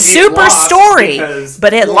 quality. But it Super lost story, because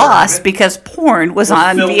but it porn lost because porn was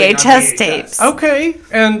on filming on VHS VHS. tapes. Okay,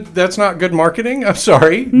 and that's not good marketing? I'm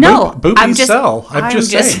sorry. No, Boobies sell. I'm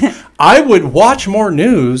just saying. just- I would watch more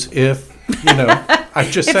news if, I'm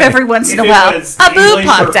just If saying. every once in If a it while was a boob English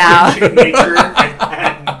popped or out. French in nature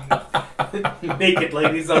and had naked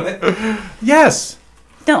ladies on it. Yes,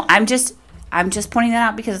 No, I'm just pointing that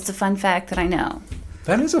out because it's a fun fact that I know.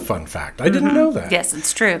 that is a fun fact. I didn't know that. Yes,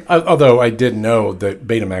 it's true. Although I did know that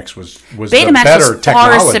Betamax was the Betamax better was far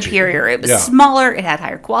technology. superior. It was Yeah. smaller. It had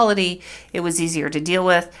higher quality. It was easier to deal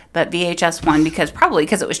with. But VHS won because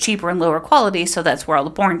it was cheaper and lower quality. So that's where all the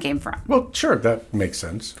porn came from. Well, sure, that makes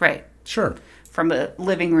sense. Right. Sure. From a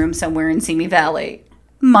living room somewhere in Simi Valley.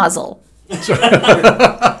 Muzzle.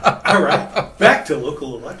 All right. Back to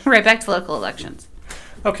local elections. Right, back to local elections.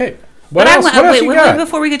 Okay. What But else? What else you wait, got?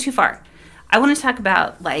 before we go too far. I want to talk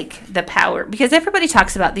about, like, the power. Because everybody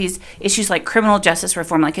talks about these issues like criminal justice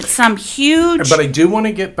reform. Like, it's some huge... But I do want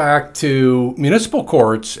to get back to municipal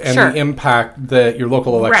courts and Sure. the impact that your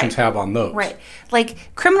local elections Right. have on those. Right.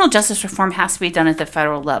 Like, criminal justice reform has to be done at the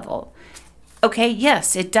federal level. Okay,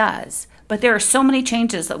 yes, it does. But there are so many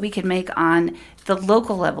changes that we can make on the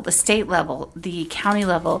local level, the state level, the county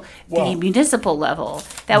level, Well, the municipal level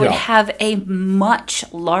that would yeah. have a much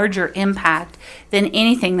larger impact than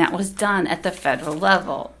anything that was done at the federal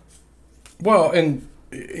level. Well, and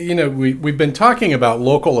we've been talking about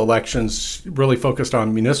local elections really focused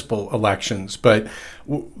on municipal elections, but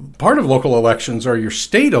part of local elections are your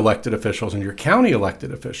state elected officials and your county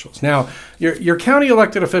elected officials. Now, your county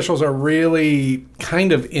elected officials are really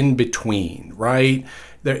kind of in between, right?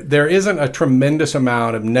 There isn't a tremendous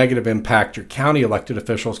amount of negative impact your county elected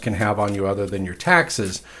officials can have on you other than your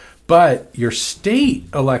taxes, but your state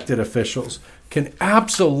elected officials can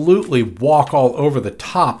absolutely walk all over the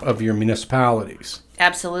top of your municipalities.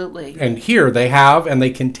 Absolutely. And here they have, and they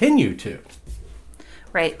continue to.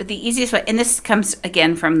 Right. But the easiest way, and this comes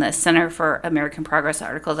again from the Center for American Progress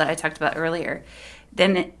article that I talked about earlier.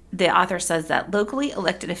 Then the author says that locally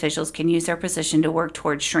elected officials can use their position to work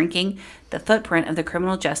towards shrinking the footprint of the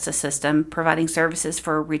criminal justice system, providing services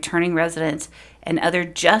for returning residents and other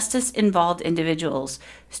justice-involved individuals,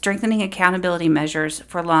 strengthening accountability measures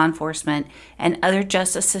for law enforcement and other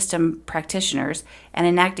justice system practitioners, and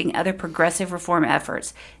enacting other progressive reform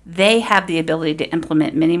efforts. They have the ability to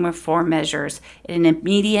implement many reform measures in an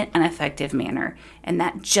immediate and effective manner. And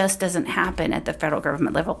that just doesn't happen at the federal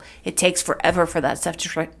government level. It takes forever for that stuff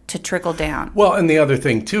to trickle down. Well, and the other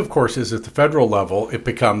thing too, of course, is at the federal level, it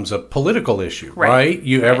becomes a political issue, right?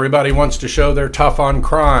 Right. Everybody wants to show they're tough on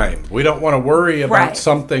crime. We don't want to worry about Right.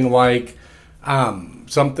 something like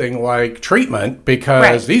treatment because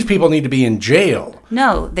Right. these people need to be in jail.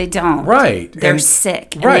 No, they don't. Right. They're And-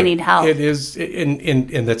 sick and right. they need help. It is,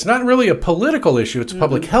 and that's not really a political issue. It's a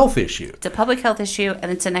public health issue. It's a public health issue and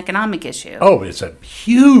it's an economic issue. Oh, it's a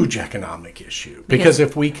huge economic issue. Because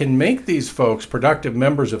if we can make these folks productive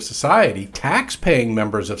members of society, tax-paying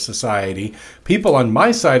members of society, people on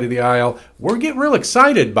my side of the aisle, we'll get real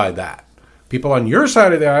excited by that. People on your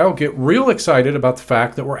side of the aisle get real excited about the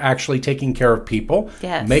fact that we're actually taking care of people,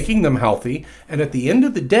 Yes. making them healthy. And at the end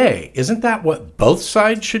of the day, isn't that what both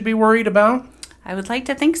sides should be worried about? I would like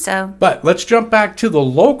to think so. But let's jump back to the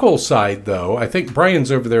local side, though. I think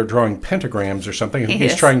Brian's over there drawing pentagrams or something.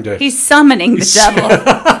 He's trying to... He's summoning the devil.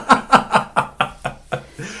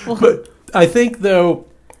 But I think, though,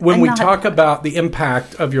 when I'm we not- talk about the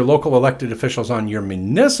impact of your local elected officials on your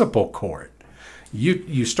municipal court, we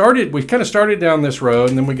kind of started down this road,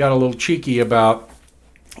 and then we got a little cheeky about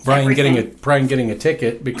Brian getting a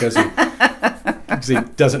ticket because he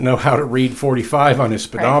doesn't know how to read 45 on his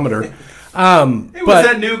speedometer. It was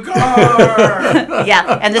a new car.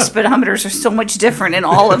 Yeah, and the speedometers are so much different in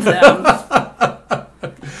all of them.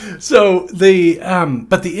 So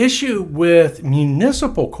but the issue with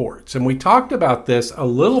municipal courts, and we talked about this a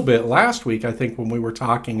little bit last week, I think, when we were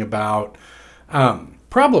talking about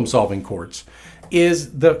problem-solving courts,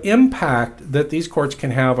 is the impact that these courts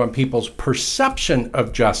can have on people's perception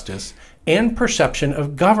of justice and perception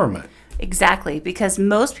of government. Exactly, because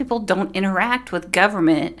most people don't interact with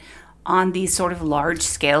government on these sort of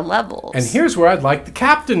large-scale levels. And here's where I'd like the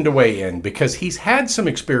captain to weigh in, because he's had some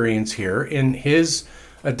experience here in his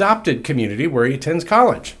adopted community where he attends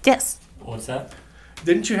college. Yes. What's that?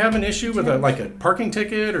 Didn't you have an issue with a parking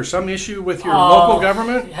ticket or some issue with your local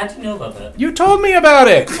government? How'd you know about that? You told me about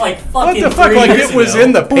it. Like What fucking the fuck? 3 Like years it was ago.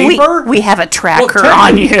 in the paper? We have a tracker Ted-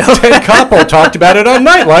 on you. Ted Koppel talked about it on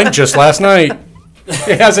Nightline just last night.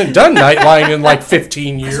 He hasn't done Nightline in like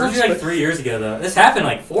 15 This years. was like 3 years ago, though. This happened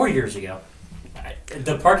like 4 years ago.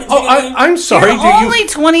 The parking Oh, ticket thing? I'm sorry. You're only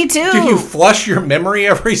 22. Do you flush your memory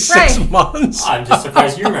every 6 Right. months? I'm just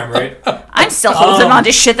surprised you remember it. I'm still holding on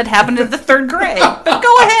to shit that happened in the 3rd grade. But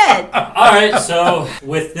go ahead. All right, so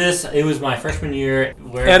with this, it was my freshman year.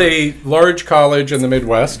 Where At a large college in the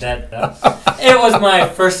Midwest. it was my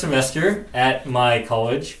first semester at my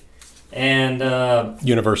college, and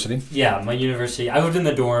University. yeah, my university. I lived in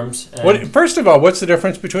the dorms. And First of all, what's the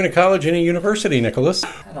difference between a college and a university, Nicholas?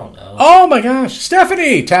 I don't know. Oh my gosh.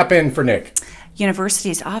 Stephanie, tap in for Nick.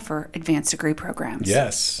 Universities offer advanced degree programs.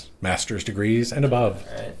 Yes. Master's degrees and above.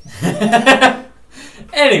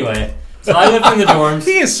 Anyway, so I lived in the dorms.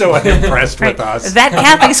 He is so unimpressed Right. with us. That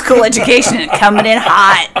Catholic school education coming in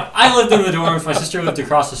hot. I lived in the dorms. My sister lived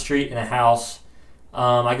across the street in a house.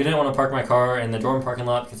 I didn't want to park my car in the dorm parking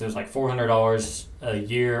lot because it was like $400 a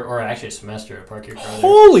year, or actually a semester to park your car there.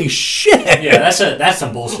 Holy shit. Yeah, that's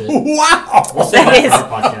some bullshit. Wow. We'll say That that is- for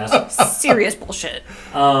our podcast. Serious bullshit.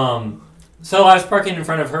 So I was parking in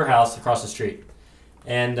front of her house across the street,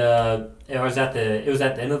 and it was at the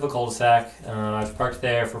end of a cul-de-sac. I was parked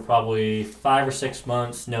there for probably 5 or 6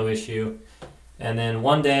 months, no issue. And then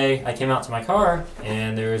one day I came out to my car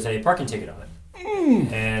and there was a parking ticket on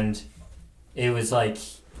it, and it was like,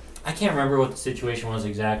 I can't remember what the situation was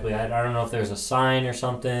exactly. I don't know if there was a sign or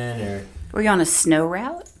something, or Were you on a snow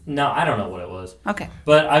route? no, I don't know what it was. Okay.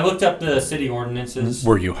 But I looked up the city ordinances.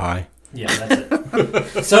 Were you high? Yeah,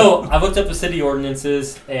 that's it. So I looked up the city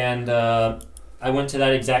ordinances, and I went to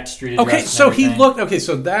that exact street address. Okay, and so he everything. looked. Okay,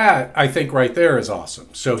 so that I think right there is awesome.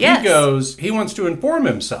 So Yes. he wants to inform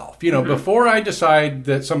himself. You know, before I decide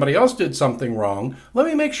that somebody else did something wrong, let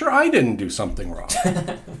me make sure I didn't do something wrong.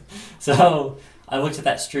 So I looked at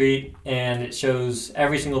that street, and it shows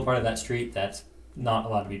every single part of that street that's not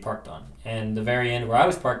allowed to be parked on. And the very end where I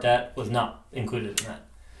was parked at was not included in that.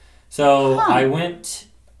 So I went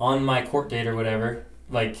on my court date or whatever,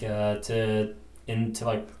 like to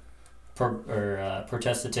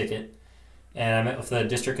protest the ticket, and I met with the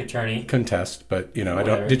district attorney. Contest, but you know, I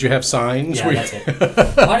Whatever. don't. Did you have signs? Yeah, Were you- that's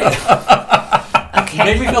it. Why do you, you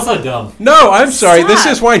make me feel so dumb. No, I'm sorry. This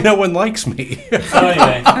Stop. is why no one likes me. So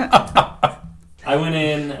anyway, I went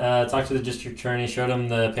in, talked to the district attorney, showed him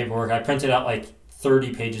the paperwork. I printed out like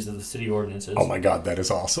 30 pages of the city ordinances. Oh my God, that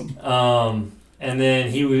is awesome. And then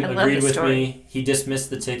he love agreed this with story. me. He dismissed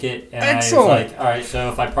the ticket, and Excellent. I was like, "All right, so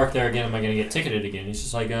if I park there again, am I going to get ticketed again?" He's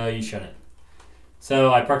just like, "You shouldn't."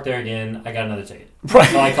 So I parked there again. I got another ticket. Right.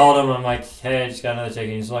 So I called him. I'm like, "Hey, I just got another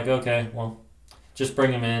ticket." He's like, "Okay, well, just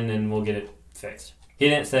bring him in, and we'll get it fixed." He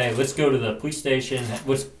didn't say, "Let's go to the police station."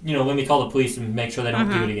 Which, let me call the police and make sure they don't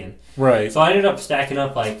do it again. Right. So I ended up stacking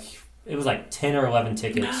up it was like 10 or 11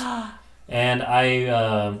 tickets. And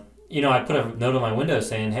I put a note on my window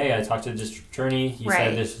saying, "Hey, I talked to the district attorney. He Right.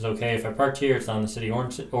 said this is okay if I parked here. It's on the city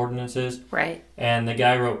ordinances." Right. And the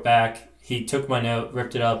guy wrote back. He took my note,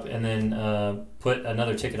 ripped it up, and then put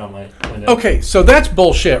another ticket on my window. Okay, so that's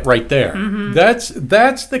bullshit right there. That's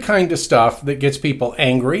the kind of stuff that gets people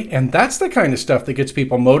angry, and that's the kind of stuff that gets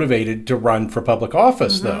people motivated to run for public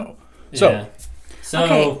office, though. So, Yeah. So,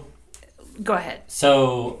 Okay. Go ahead.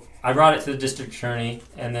 so I brought it to the district attorney,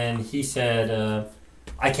 and then he said,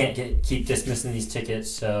 "I can't keep dismissing these tickets,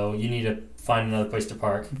 so you need to find another place to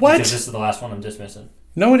park." What? Because this is the last one I'm dismissing.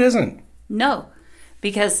 no, it isn't. No,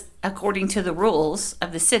 because according to the rules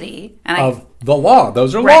of the city, and Of the law.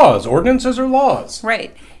 Those are Right. laws. Ordinances are laws.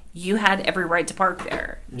 right, you had every right to park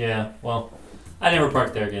there. Yeah, well, I never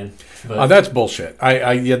parked there again. But That's bullshit.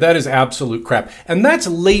 Yeah, that is absolute crap. And that's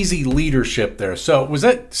lazy leadership there. So, was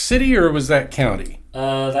that city or was that county?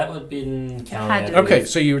 that would be in county. Had I to believe. Okay,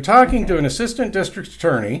 so you were talking to an assistant district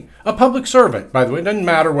attorney, a public servant, by the way. It doesn't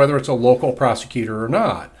matter whether it's a local prosecutor or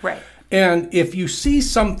not. Right. And if you see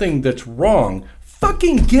something that's wrong,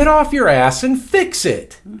 fucking get off your ass and fix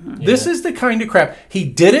it. This is the kind of crap. He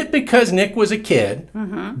did it because Nick was a kid.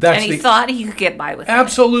 That's And he thought he could get by with it.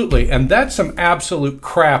 absolutely, and that's some absolute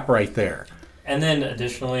crap right there. And then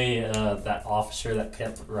additionally, that officer that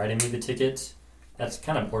kept writing me the tickets, that's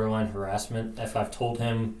kind of borderline harassment. If I've told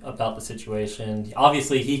him about the situation,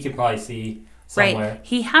 obviously he could probably see somewhere. Right.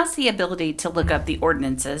 He has the ability to look up the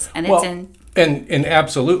ordinances, and Well, it's in And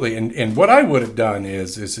absolutely. And what I would have done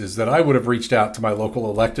is that I would have reached out to my local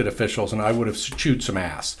elected officials and I would have chewed some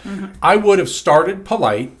ass. I would have started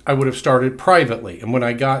polite. I would have started privately. And when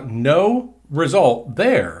I got no result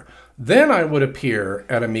there, then I would appear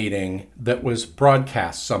at a meeting that was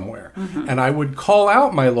broadcast somewhere. And I would call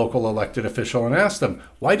out my local elected official and ask them,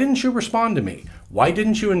 why didn't you respond to me? Why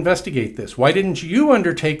didn't you investigate this? Why didn't you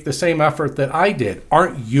undertake the same effort that I did?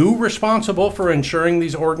 Aren't you responsible for ensuring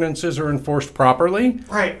these ordinances are enforced properly?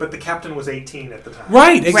 Right, but the captain was 18 at the time.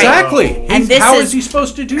 Right, exactly. So- And this How is- is he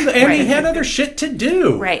supposed to do that? And he Right. had other shit to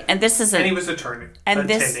do. Right. And this is And he a was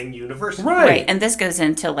attending university. Right. right. And this goes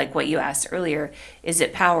into like what you asked earlier. Is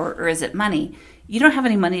it power or is it money? You don't have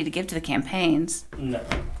any money to give to the campaigns. No.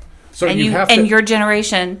 So And you have to. and your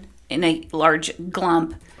generation in a large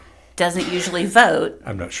glump doesn't usually vote.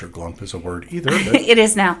 I'm not sure glump is a word either. But It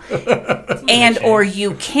is now. And or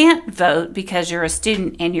you can't vote because you're a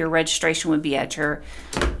student and your registration would be at your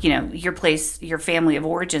your place, your family of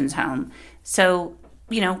origin's home. So,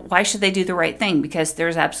 why should they do the right thing? Because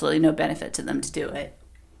there's absolutely no benefit to them to do it.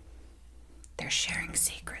 They're sharing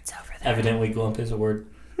secrets over there. Evidently, glump is a word.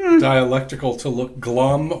 dialectical to look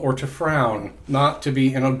glum or to frown, not to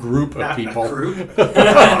be in a group of Not people. a group.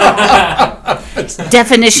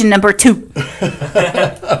 Definition number 2.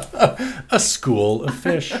 A school of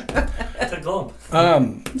fish. It's a glump.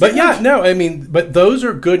 But yeah, no, I mean, but those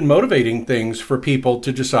are good motivating things for people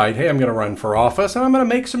to decide, hey, I'm going to run for office and I'm going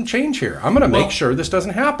to make some change here. I'm going to make sure this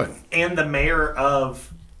doesn't happen. And the mayor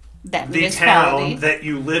of That the municipality. town that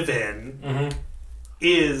you live in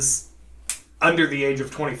is under the age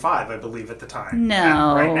of 25, I believe, at the time.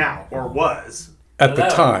 No. Right now, or was. At the No,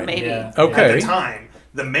 time. maybe. Yeah. Okay. At the time,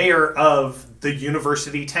 the mayor of the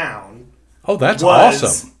university town Oh, that's was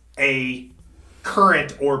awesome. a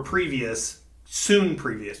current or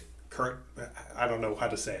current, I don't know how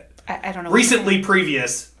to say it. I don't know. Recently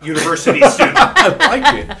previous university student. I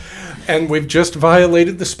like it. And we've just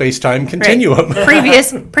violated the space-time continuum.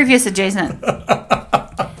 previous adjacent.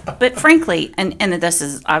 But frankly, and this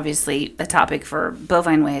is obviously a topic for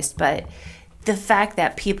bovine waste, but the fact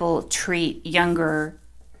that people treat younger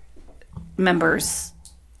members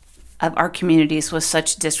of our communities with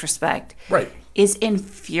such disrespect Right. is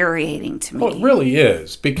infuriating to me. Well, it really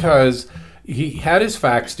is, because he had his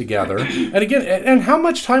facts together. And again, and how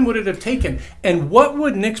much time would it have taken? And what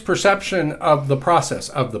would Nick's perception of the process,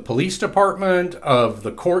 of the police department, of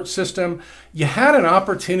the court system? You had an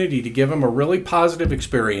opportunity to give him a really positive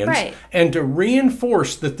experience Right. and to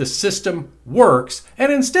reinforce that the system works.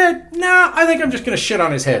 And instead, I think I'm just going to shit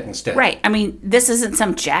on his head instead. Right. I mean, this isn't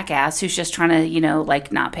some jackass who's just trying to,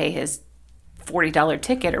 not pay his $40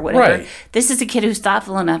 ticket or whatever. Right. This is a kid who's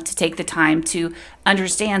thoughtful enough to take the time to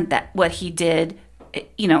understand that what he did,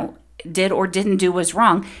 did or didn't do was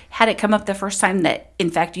wrong. Had it come up the first time that, in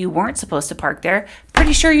fact, you weren't supposed to park there,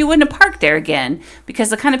 pretty sure you wouldn't have parked there again, because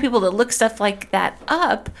the kind of people that look stuff like that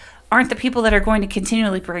up aren't the people that are going to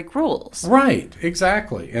continually break rules. Right,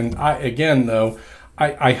 exactly. And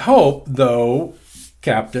I hope, though,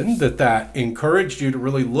 Captain, that encouraged you to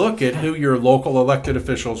really look at who your local elected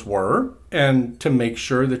officials were and to make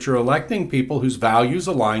sure that you're electing people whose values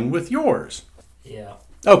align with yours. Yeah.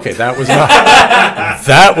 Okay, that was not,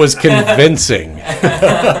 that was convincing.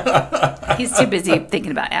 He's too busy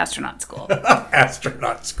thinking about astronaut school.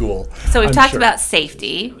 Astronaut school. So we've I'm talked sure. about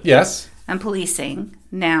safety Yes. and policing.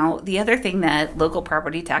 Now, the other thing that local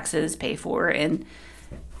property taxes pay for and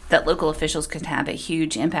that local officials can have a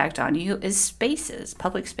huge impact on you is spaces,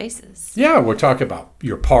 public spaces. Yeah, we're talking about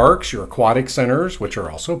your parks, your aquatic centers, which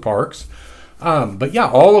are also parks. But yeah,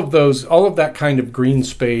 all of that kind of green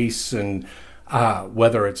space, and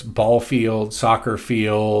whether it's ball fields, soccer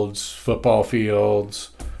fields, football fields,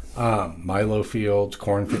 Milo fields,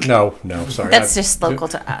 cornfields. No, sorry. That's just local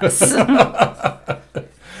to us.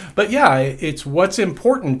 But yeah, it's what's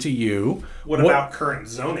important to you. What about current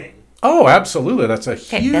zoning? Oh, absolutely. That's a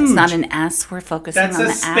Okay, huge. that's not an ass. We're focusing That's on a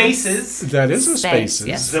the spaces. That is a Space, spaces.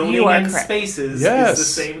 yes. Zoning You are and correct. spaces Yes.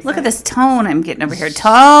 is the same Look thing. at this tone I'm getting over here.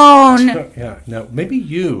 Tone. Yeah, no, maybe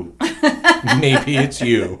you. Maybe it's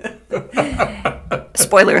you.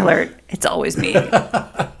 Spoiler alert. It's always me.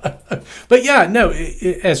 But yeah, no,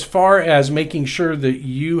 as far as making sure that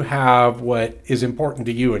you have what is important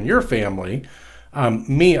to you and your family,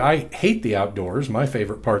 I hate the outdoors. My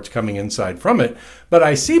favorite part's coming inside from it. But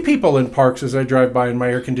I see people in parks as I drive by in my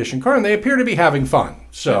air-conditioned car, and they appear to be having fun.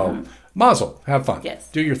 So, mazel, have fun. Yes.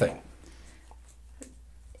 Do your thing.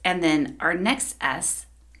 And then our next S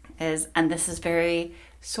is, and this is very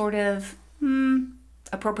sort of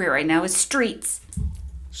appropriate right now, is streets.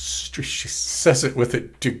 She says it with a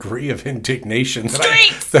degree of indignation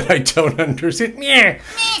Streets! that I don't understand.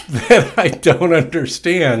 That I don't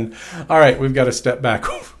understand. All right, we've got to step back.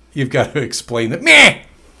 You've got to explain that. Meh!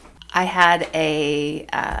 I had a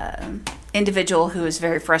individual who was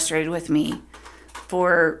very frustrated with me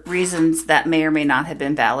for reasons that may or may not have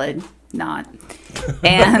been valid. Not.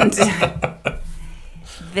 And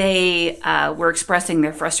they were expressing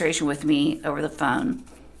their frustration with me over the phone.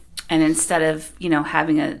 And instead of,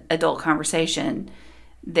 having an adult conversation,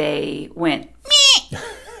 they went, meh,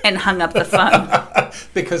 and hung up the phone.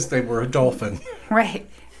 Because they were a dolphin. Right.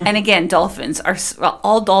 And again, dolphins are,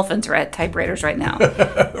 all dolphins are at typewriters right now.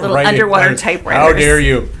 Little Right. underwater typewriters. How dare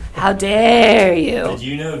you? How dare you? Did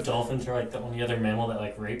you know dolphins are like the only other mammal that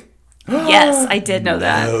like rape? Yes, I did know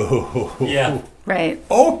that. Oh. Yeah. Right.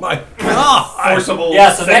 Oh my God. Forcible.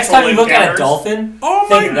 Yeah, so next time you look at a encounters. dolphin, Oh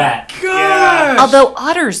think my that. gosh. Yeah. Although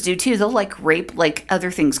otters do too. They'll rape other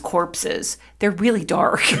things' corpses. They're really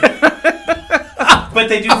dark. But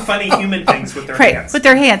they do funny human things with their Right. hands. With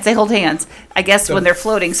their hands. They hold hands. I guess when they're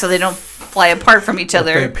floating so they don't fly apart from each They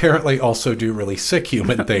other. apparently also do really sick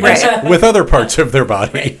human things Right. with other parts of their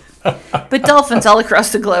body. But dolphins all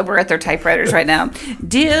across the globe are at their typewriters right now.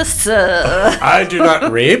 Dear sir, I do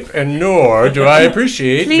not rape, and nor do I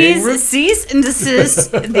appreciate being please cease and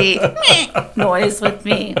desist the meh noise with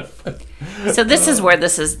me. So this is where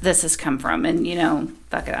this has come from, and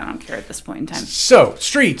fuck it, I don't care at this point in time. So,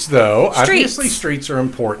 streets, though. Streets. Obviously, streets are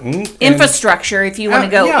important. and- Infrastructure, if you want to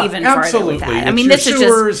go yeah, even farther absolutely. with that. It's I mean, your this is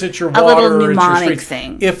sewers, just it's your a water, little it's your mnemonic streets.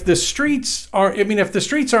 thing. If the streets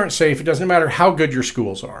aren't safe, it doesn't matter how good your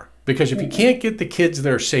schools are. Because if you can't get the kids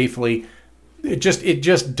there safely, it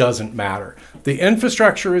just doesn't matter. The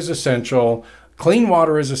infrastructure is essential. Clean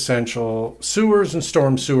water is essential. Sewers and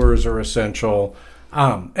storm sewers are essential.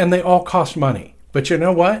 And they all cost money. But you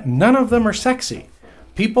know what? None of them are sexy.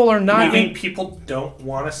 People are not... Meaning people don't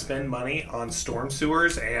want to spend money on storm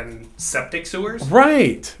sewers and septic sewers?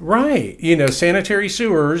 Right. Sanitary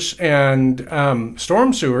sewers and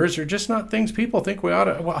storm sewers are just not things people think we ought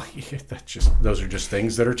to... Well, those are just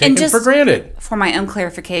things that are taken for granted. For my own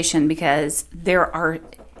clarification, because there are...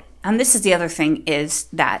 And this is the other thing, is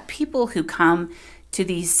that people who come to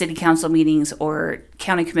these city council meetings or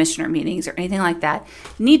county commissioner meetings or anything like that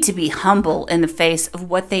need to be humble in the face of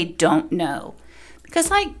what they don't know. Because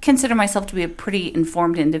I consider myself to be a pretty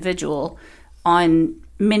informed individual on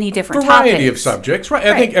many different Variety of topics. subjects. Right.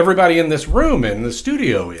 I think everybody in this room, in the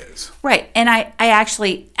studio is. Right. And I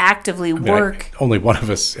actually actively work... Only one of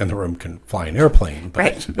us in the room can fly an airplane. But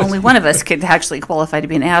Right. Only one of us could actually qualify to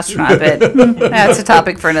be an astronaut, but that's a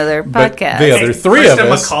topic for another But podcast. the other three of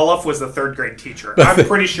Krista us... McAuliffe was the third grade teacher. I'm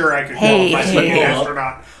pretty sure I could qualify to be an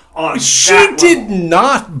astronaut on She that did level.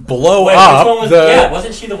 not blow Wait, up which one was, the... yeah,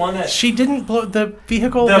 wasn't she the one that... She didn't blow the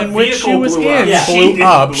vehicle The in which she vehicle was blew in. up. Yeah. She Blew didn't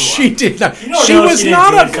up. blow She up. did not. You don't She know was she didn't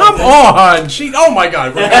not do a. Come something. on. She. Oh my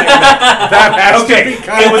God. We're getting that has to Okay, be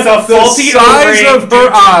kind it was a of the faulty size O-ring of due her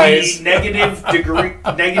to eyes. the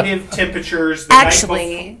negative temperatures the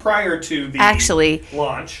Actually- night prior to the Actually,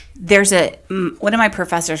 launch. there's one of my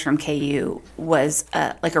professors from KU was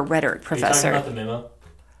like a rhetoric Are you talking professor. about the memo?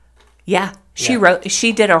 Yeah,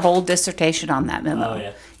 she did a whole dissertation on that memo. Oh,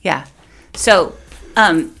 yeah. Yeah. So,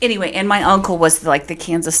 anyway, and my uncle was the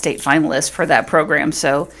Kansas State finalist for that program.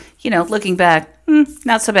 So, looking back,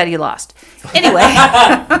 not so bad he lost. Anyway.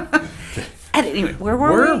 Anyway, where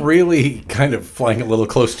were We're we? really kind of flying a little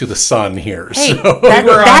close to the sun here. Hey, So.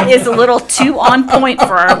 that is a little too on point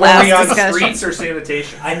for our Were we on last discussion. streets or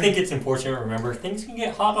sanitation? I think it's important to remember things can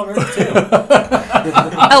get hot on Earth too.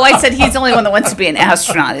 Oh, I said he's the only one that wants to be an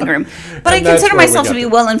astronaut in the room. But I And that's consider where we myself got to be there.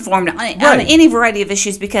 well informed on Right. any variety of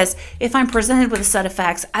issues, because if I'm presented with a set of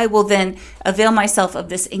facts, I will then avail myself of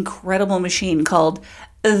this incredible machine called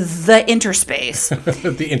the interspace,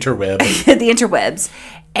 The interweb. the interwebs,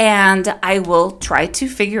 and I will try to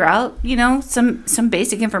figure out, some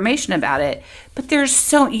basic information about it. But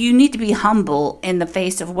you need to be humble in the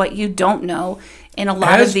face of what you don't know. In a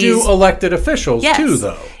lot As of these, do elected officials, yes, too,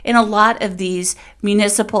 though. in a lot of these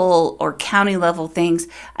municipal or county level things,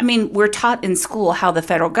 I mean, we're taught in school how the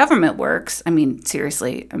federal government works. I mean,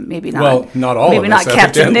 seriously, maybe not. Well, not all maybe of us, not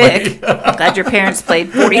Captain evidently. Nick. Glad your parents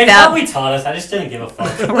played They $40,000 probably taught us. I just didn't give a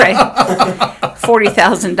fuck. right,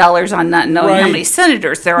 $40,000 on not knowing how Right. many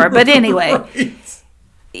senators there are. But anyway.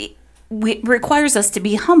 It requires us to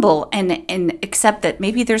be humble and accept that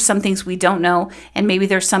maybe there's some things we don't know, and maybe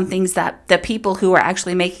there's some things that the people who are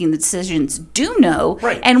actually making the decisions do know,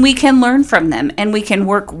 Right. and we can learn from them, and we can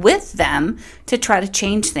work with them to try to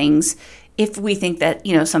change things if we think that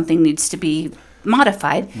something needs to be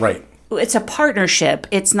modified. Right. It's a partnership.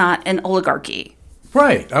 It's not an oligarchy.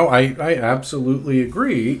 Right. Oh, I absolutely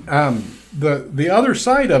agree. The other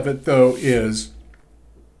side of it, though, is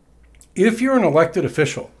if you're an elected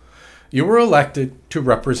official, you were elected to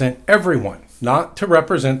represent everyone, not to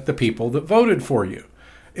represent the people that voted for you.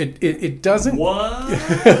 It doesn't... What?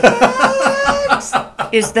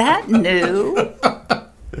 Is that new?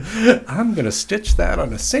 I'm going to stitch that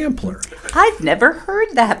on a sampler. I've never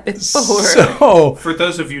heard that before. So, For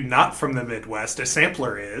those of you not from the Midwest, a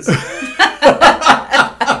sampler is.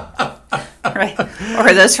 Right.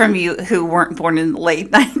 Or those from you who weren't born in the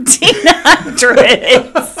late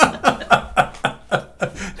 1900s.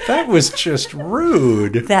 that was just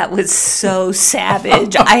rude. That was so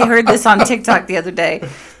savage. I heard this on TikTok the other day.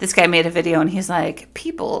 This guy made a video and he's like,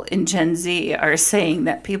 people in Gen Z are saying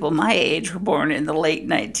that people my age were born in the late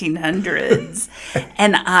 1900s.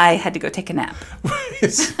 And I had to go take a nap.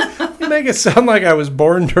 You make it sound like I was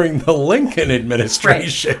born during the Lincoln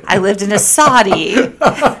administration. Right. I lived in a soddy.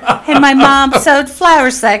 And my mom sewed flour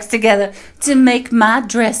sacks together to make my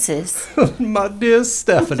dresses. My dear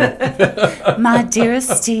Stephanie. My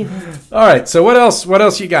dearest Stephen. All right, so what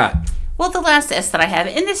else you got? Well, the last S that I have,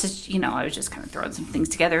 and this is, I was just kind of throwing some things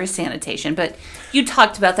together, is sanitation. But you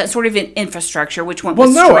talked about that sort of infrastructure, which went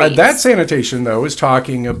with streets. That sanitation, though, is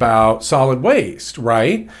talking about solid waste,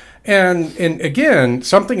 right? And again,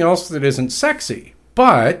 something else that isn't sexy.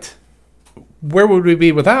 But where would we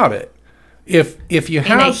be without it? If you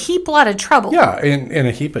have... In a heap lot of trouble. Yeah, in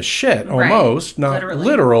a heap of shit, Right. almost. Not Literally.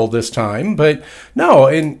 literal this time, but no.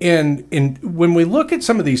 And when we look at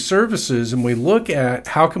some of these services and we look at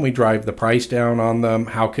how can we drive the price down on them,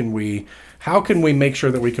 how can we make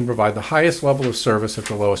sure that we can provide the highest level of service at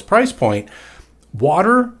the lowest price point,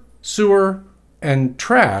 water, sewer, and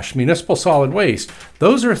trash, municipal solid waste,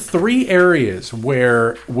 those are three areas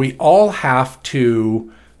where we all have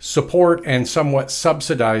to support and somewhat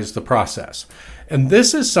subsidize the process. And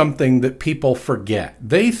this is something that people forget.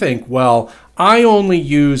 They think, well, I only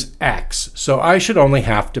use X, so I should only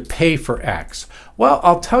have to pay for X. Well,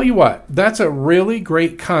 I'll tell you what, that's a really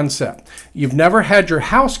great concept. You've never had your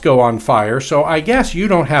house go on fire, so I guess you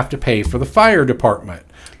don't have to pay for the fire department.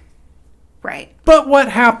 Right. But what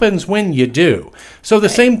happens when you do? So the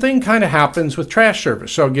same thing kind of happens with trash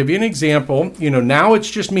service. So I'll give you an example. Now it's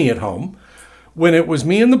just me at home. When it was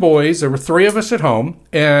me and the boys, there were three of us at home,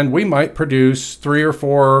 and we might produce 3 or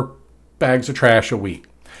 4 bags of trash a week.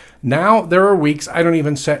 Now there are weeks I don't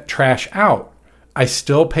even set trash out. I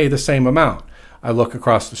still pay the same amount. I look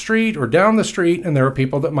across the street or down the street, and there are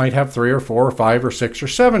people that might have 3 or 4 or 5 or 6 or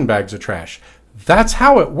 7 bags of trash. That's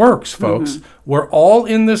how it works, folks. Mm-hmm. We're all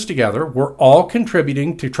in this together. We're all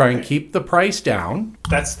contributing to try and keep the price down.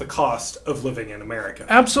 That's the cost of living in America.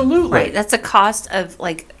 Absolutely. Right. That's a cost of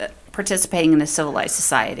participating in a civilized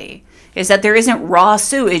society. Is that there isn't raw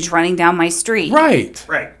sewage running down my street. Right.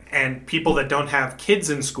 Right. And people that don't have kids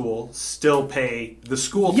in school still pay the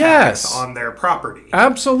school tax Yes. on their property.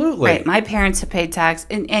 Absolutely. Right. My parents have paid tax,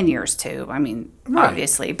 and yours too. I mean, Right.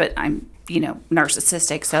 obviously, but I'm,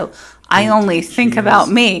 narcissistic, so I only think about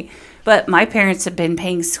me. But my parents have been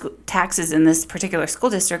paying taxes in this particular school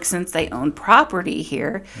district since they owned property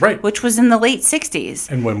here, Right. which was in the late 60s.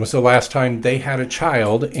 And when was the last time they had a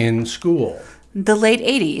child in school? The late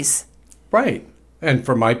 80s. Right. And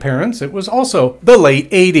for my parents, it was also the late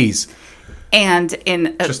 80s. And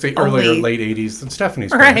in Just the earlier late 80s than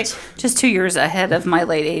Stephanie's right, parents. just 2 years ahead of my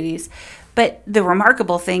late 80s. But the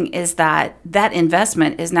remarkable thing is that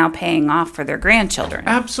investment is now paying off for their grandchildren.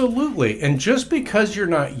 Absolutely. And just because you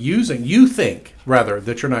think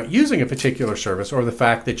that you're not using a particular service, or the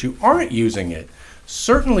fact that you aren't using it,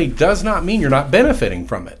 certainly does not mean you're not benefiting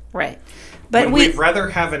from it. Right. But we'd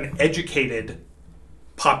rather have an educated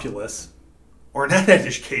populace or an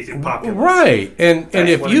uneducated populace. Right. And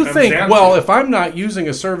if what you it comes think, down well, to. if I'm not using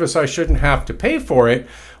a service, I shouldn't have to pay for it.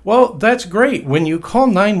 Well, that's great. When you call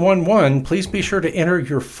 911, please be sure to enter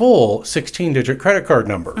your full 16-digit credit card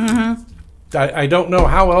number. Mm-hmm. I don't know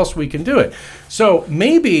how else we can do it. So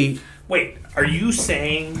maybe... Wait, are you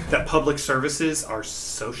saying that public services are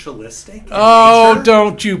socialistic? Oh, nature?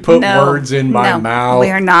 don't you put words in my mouth. We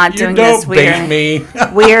are not doing this. this. Don't bait me.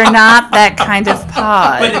 We are not that kind of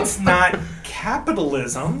pod. But it's not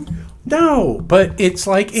capitalism. No, but it's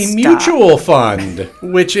like a mutual fund,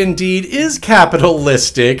 which indeed is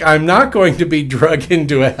capitalistic. I'm not going to be drug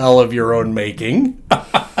into a hell of your own making.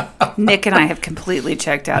 Nick and I have completely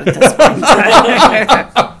checked out at this point.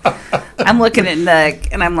 I'm looking at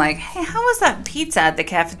Nick and I'm like, hey, how was that pizza at the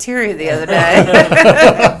cafeteria the other day?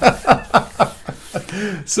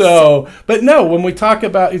 So, but no, when we talk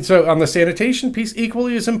about, so on the sanitation piece,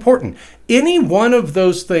 equally as important. Any one of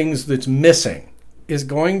those things that's missing is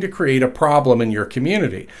going to create a problem in your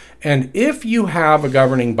community. And if you have a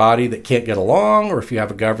governing body that can't get along, or if you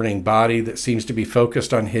have a governing body that seems to be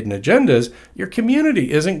focused on hidden agendas, your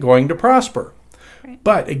community isn't going to prosper. Right.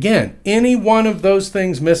 But again, any one of those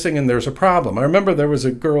things missing and there's a problem. I remember there was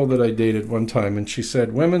a girl that I dated one time, and she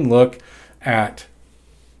said, women look at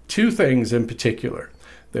two things in particular.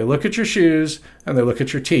 They look at your shoes and they look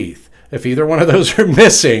at your teeth. If either one of those are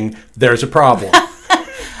missing, there's a problem.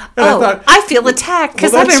 I feel attacked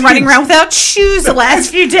because I've been running around without shoes the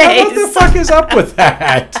last few days. What the fuck is up with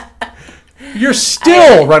that? You're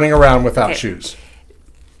still running around without shoes.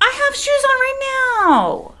 I have shoes on right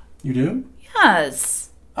now. You do? Yes.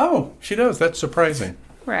 Oh, she does. That's surprising.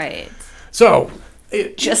 Right. So,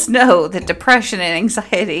 just know that depression and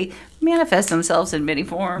anxiety manifest themselves in many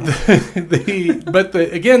forms.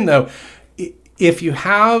 Again, though, if you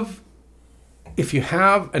have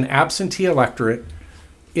an absentee electorate,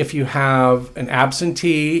 if you have an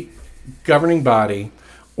absentee governing body,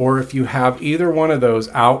 or if you have either one of those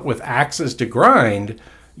out with axes to grind,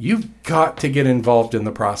 you've got to get involved in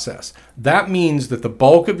the process. That means that the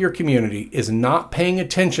bulk of your community is not paying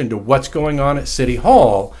attention to what's going on at City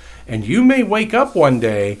Hall, and you may wake up one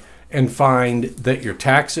day and find that your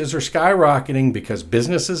taxes are skyrocketing because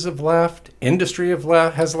businesses have left, industry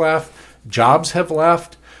has left, jobs have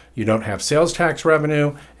left, you don't have sales tax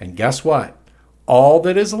revenue, and guess what? All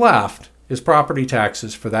that is left is property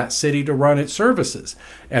taxes for that city to run its services.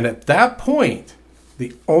 And at that point,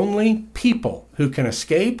 the only people who can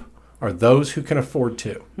escape are those who can afford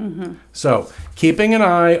to. Mm-hmm. So keeping an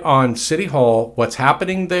eye on City Hall, what's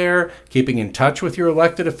happening there, keeping in touch with your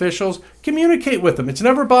elected officials, communicate with them. It's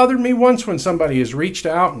never bothered me once when somebody has reached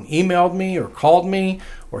out and emailed me or called me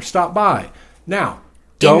or stopped by. Now,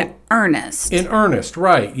 don't... In earnest,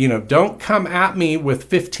 right. Don't come at me with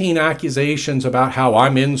 15 accusations about how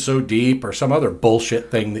I'm in so deep or some other bullshit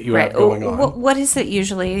thing that you have going on. What is it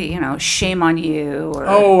usually, shame on you?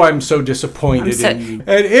 Or, I'm so disappointed in you.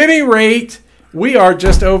 At any rate, we are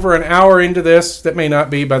just over an hour into this. That may not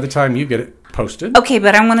be by the time you get it posted. Okay,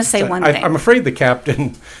 but I want to say one thing. I'm afraid the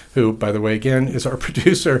captain, who, by the way, again, is our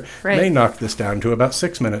producer, may knock this down to about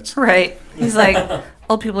 6 minutes. Right. He's like,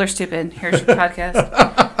 old people are stupid. Here's your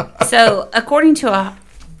podcast. So, according to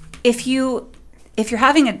if you're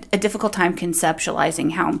having a difficult time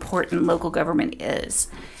conceptualizing how important local government is,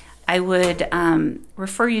 I would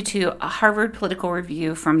refer you to a Harvard Political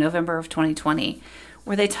Review from November of 2020,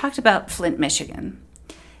 where they talked about Flint, Michigan.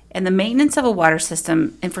 And the maintenance of a water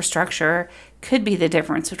system infrastructure could be the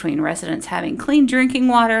difference between residents having clean drinking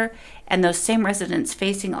water and those same residents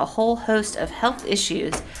facing a whole host of health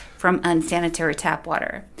issues from unsanitary tap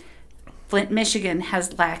water. Flint, Michigan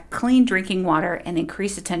has lacked clean drinking water, and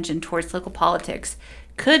increased attention towards local politics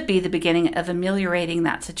could be the beginning of ameliorating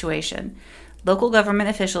that situation. Local government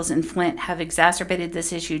officials in Flint have exacerbated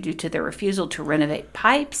this issue due to their refusal to renovate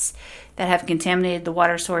pipes that have contaminated the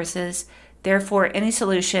water sources. Therefore, any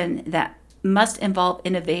solution that must involve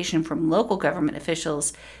innovation from local government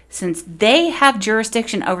officials, since they have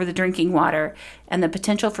jurisdiction over the drinking water, and the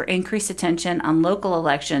potential for increased attention on local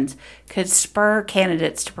elections could spur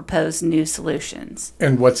candidates to propose new solutions.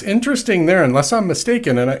 And what's interesting there, unless I'm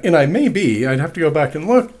mistaken, and I may be, I'd have to go back and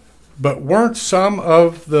look, but weren't some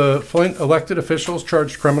of the Flint elected officials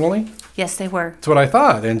charged criminally? Yes, they were. That's what I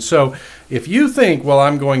thought. And so if you think, well,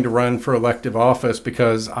 I'm going to run for elective office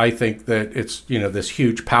because I think that it's, this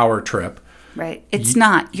huge power trip. Right. It's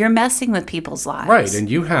not. You're messing with people's lives. Right. And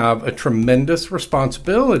you have a tremendous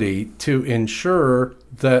responsibility to ensure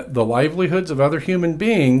that the livelihoods of other human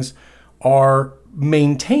beings are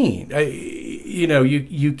maintained.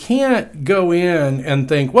 You can't go in and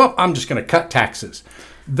think, well, I'm just going to cut taxes.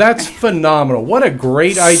 That's phenomenal. What a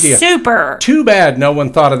great idea. Super. Too bad no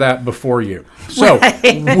one thought of that before you. So,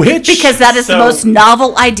 because that is the most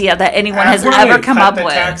novel idea that anyone has ever come up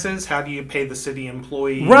with. Taxes, how do you pay the city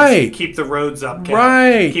employees? Right. Keep the roads up.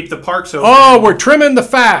 Right. Keep the parks open. Oh, we're trimming the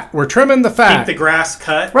fat. Keep the grass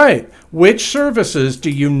cut. Right. Which services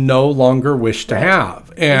do you no longer wish to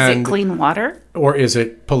have? And, is it clean water? Or is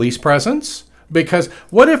it police presence? Because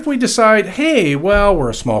what if we decide, hey, well,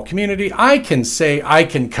 we're a small community. I can say I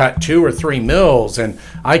can cut 2 or 3 mills, and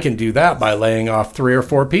I can do that by laying off 3 or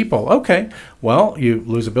 4 people. Okay, well, you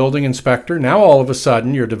lose a building inspector. Now all of a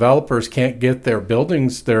sudden your developers can't get their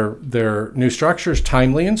buildings, their new structures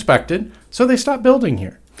timely inspected, so they stop building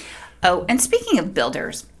here. Oh, and speaking of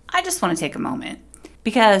builders, I just want to take a moment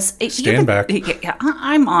because... Stand back.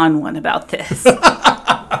 I'm on one about this.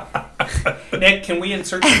 Nick, can we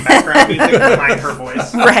insert some background music behind her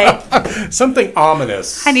voice? Right. Something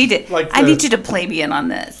ominous. I need it. Like I the- need you to play me in on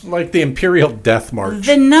this. Like the Imperial Death March.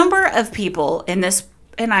 The number of people in this,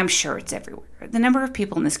 and I'm sure it's everywhere, the number of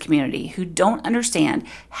people in this community who don't understand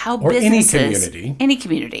how Or any businesses,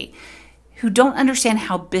 community. who don't understand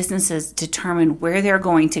how businesses determine where they're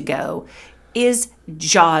going to go is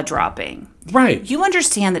jaw-dropping. Right. You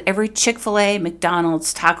understand that every Chick-fil-A,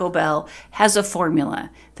 McDonald's, Taco Bell has a formula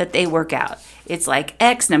that they work out. It's like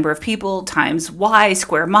X number of people times Y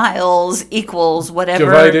square miles equals whatever.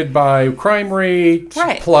 Divided by crime rate,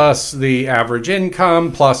 Right. plus the average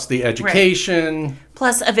income, plus the education.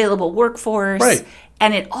 Plus available workforce. Right.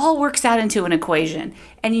 And it all works out into an equation.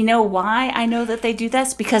 And you know why I know that they do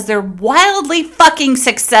this? Because they're wildly fucking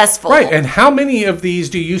successful. Right. And how many of these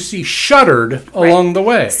do you see shuttered along the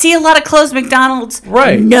way? See a lot of closed McDonald's?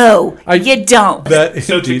 Right. No, you don't. That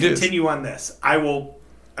So to indeed is. continue on this, I will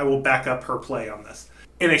back up her play on this.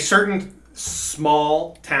 In a certain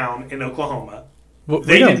small town in Oklahoma, Well, we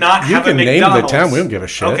they don't- did not you have a can name the McDonald's. town. We don't give a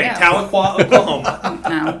shit. Okay, Yeah. Tahlequah, Oklahoma,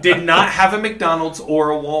 No. did not have a McDonald's or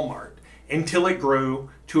a Walmart until it grew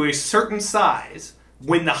to a certain size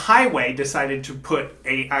when the highway decided to put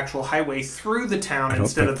a actual highway through the town I don't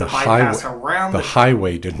instead think of the highway, bypass around the the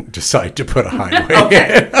highway didn't decide to put a highway.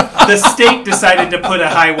 Okay. The state decided to put a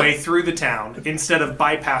highway through the town instead of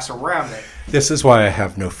bypass around it. This is why I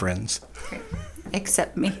have no friends.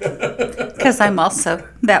 Except me. Because I'm also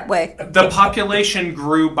that way. The population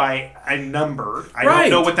grew by a number. I Right. don't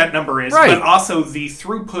know what that number is, Right. but also the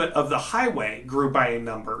throughput of the highway grew by a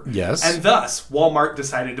number. Yes. And thus, Walmart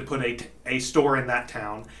decided to put a store in that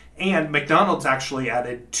town, and McDonald's actually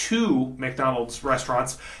added 2 McDonald's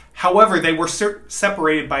restaurants. However, they were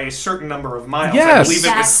separated by a certain number of miles. Yes. I believe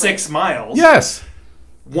it was Exactly. 6 miles. Yes.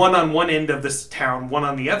 One on one end of this town, one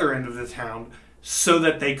on the other end of the town, so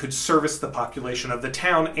that they could service the population of the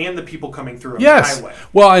town and the people coming through on Yes. the highway.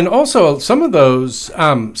 Well, and also some of those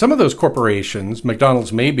corporations,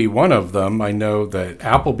 McDonald's may be one of them. I know that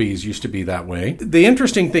Applebee's used to be that way. The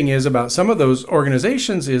interesting thing is about some of those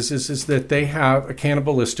organizations is that they have a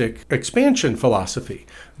cannibalistic expansion philosophy,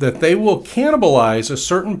 that they will cannibalize a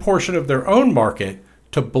certain portion of their own market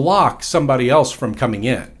to block somebody else from coming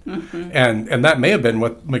in. And that may have been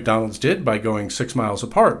what McDonald's did by going 6 miles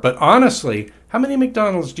apart. But honestly, how many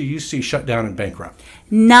McDonald's do you see shut down and bankrupt?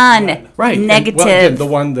 None. Right. And, Negative. well, again, the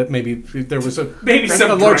one that maybe there was a Maybe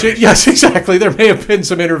some large, correction. yes, exactly. There may have been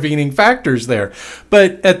some intervening factors there,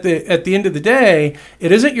 but at the end of the day,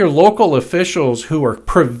 it isn't your local officials who are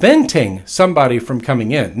preventing somebody from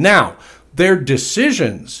coming in. Now, their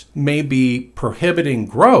decisions may be prohibiting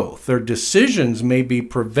growth. Their decisions may be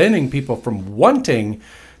preventing people from wanting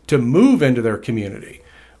to move into their community.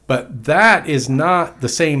 But that is not the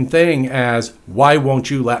same thing as, why won't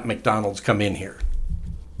you let McDonald's come in here?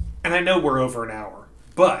 And I know we're over an hour,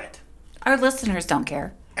 but Our listeners don't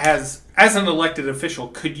care. as an elected official,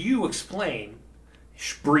 could you explain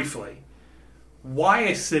briefly why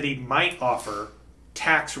a city might offer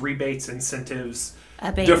tax rebates, incentives,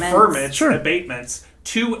 Abatements. deferments, Sure. abatements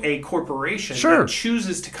to a corporation Sure. that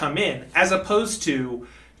chooses to come in, as opposed to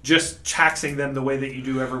just taxing them the way that you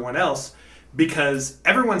do everyone else? Because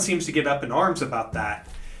everyone seems to get up in arms about that,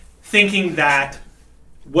 thinking that,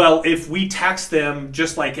 well, if we tax them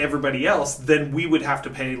just like everybody else, then we would have to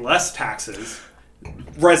pay less taxes,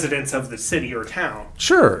 residents of the city or town.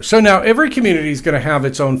 Sure. So now every community is going to have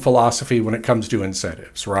its own philosophy when it comes to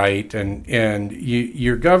incentives, right? And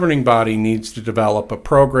your governing body needs to develop a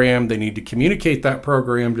program. They need to communicate that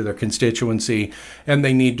program to their constituency, and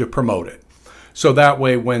they need to promote it. So that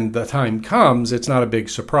way, when the time comes, it's not a big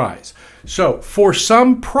surprise. So for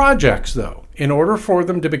some projects, though, in order for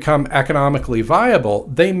them to become economically viable,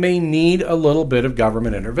 they may need a little bit of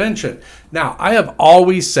government intervention. Now, I have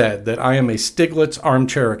always said that I am a Stiglitz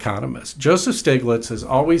armchair economist. Joseph Stiglitz has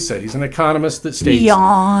always said, he's an economist that states,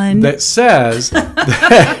 Yawn. that says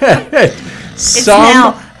that It's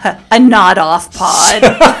now a nod off pod.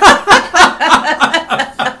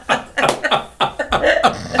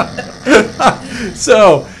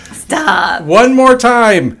 so Stop. one more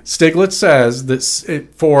time, Stiglitz says that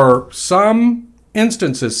for some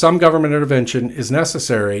instances, some government intervention is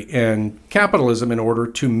necessary in capitalism in order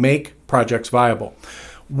to make projects viable.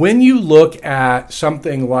 When you look at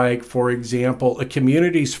something like, for example, a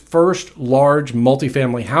community's first large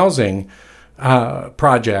multifamily housing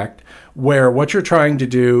project, where what you're trying to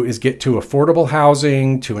do is get to affordable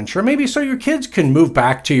housing to ensure maybe so your kids can move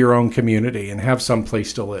back to your own community and have some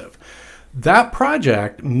place to live. That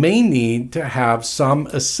project may need to have some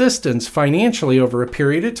assistance financially over a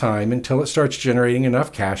period of time until it starts generating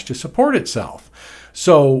enough cash to support itself.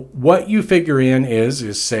 So what you figure in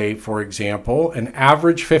is say, for example, an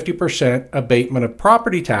average 50% abatement of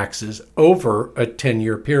property taxes over a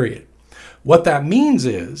 10-year period. What that means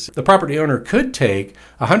is the property owner could take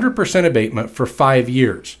 100% abatement for 5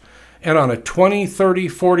 years. And on a 20, 30,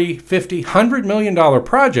 40, 50, $100 million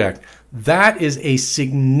project, that is a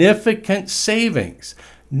significant savings.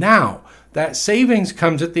 Now, that savings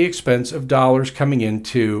comes at the expense of dollars coming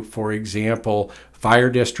into, for example, fire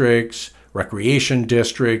districts, recreation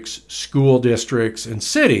districts, school districts, and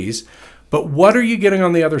cities. But what are you getting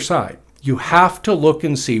on the other side? You have to look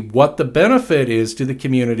and see what the benefit is to the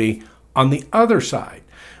community on the other side.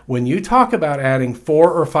 When you talk about adding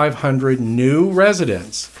 400 or 500 new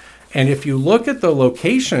residents, and if you look at the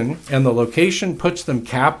location, and the location puts them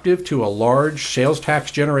captive to a large sales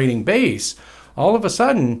tax generating base, all of a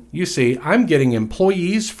sudden you see I'm getting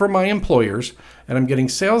employees for my employers, and I'm getting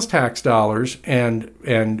sales tax dollars and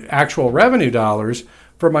actual revenue dollars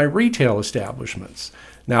for my retail establishments.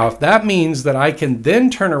 Now, if that means that I can then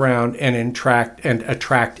turn around and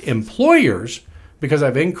attract employers because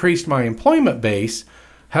I've increased my employment base,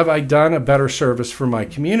 have I done a better service for my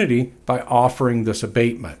community by offering this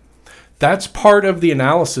abatement? That's part of the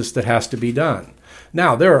analysis that has to be done.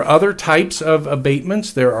 Now, there are other types of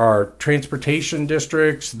abatements. There are transportation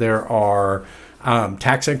districts. There are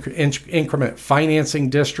tax increment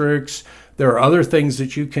financing districts. There are other things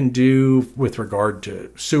that you can do with regard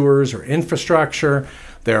to sewers or infrastructure.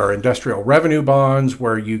 There are industrial revenue bonds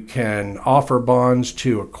where you can offer bonds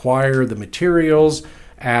to acquire the materials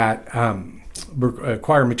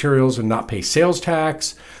acquire materials and not pay sales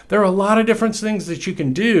tax. There are a lot of different things that you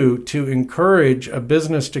can do to encourage a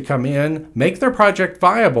business to come in, make their project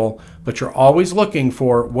viable, but you're always looking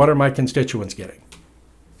for what are my constituents getting.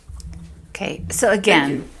 Okay, so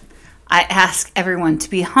again, I ask everyone to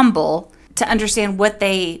be humble, to understand what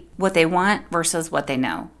they want versus what they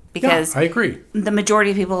know. Because I agree. The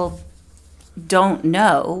majority of people don't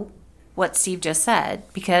know what Steve just said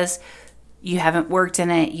because you haven't worked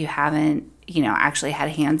in it, you haven't, actually had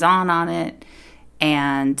hands-on it.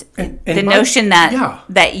 And the notion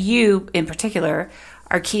that you, in particular,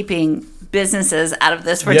 are keeping businesses out of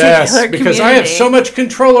this particular community. Yes, because I have so much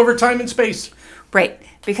control over time and space. Right,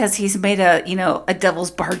 because he's made a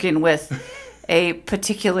devil's bargain with a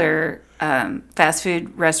particular fast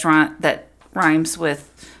food restaurant that rhymes with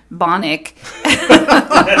Bonnick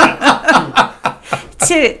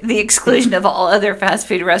to the exclusion of all other fast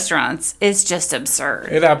food restaurants is just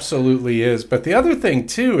absurd. It absolutely is. But the other thing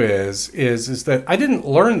too is that I didn't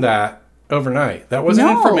learn that overnight. That wasn't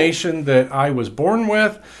information that I was born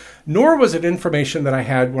with, nor was it information that I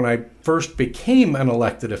had when I first became an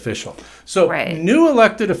elected official. So new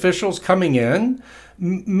elected officials coming in,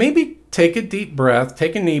 maybe take a deep breath,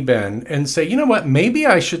 take a knee bend, and say, you know what, maybe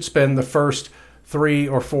I should spend the first 3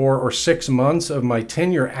 or 4 or 6 months of my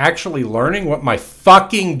tenure actually learning what my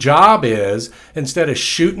fucking job is instead of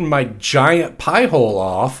shooting my giant pie hole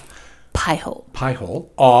off.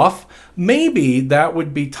 Maybe that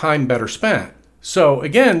would be time better spent. So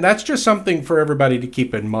again, that's just something for everybody to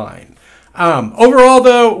keep in mind. Overall,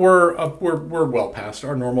 though, we're well past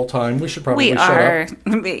our normal time. We should probably shut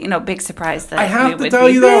up. Big surprise that I have to tell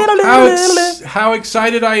you though how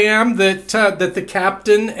excited I am that the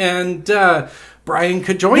captain and Brian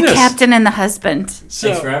could join us. The captain and the husband.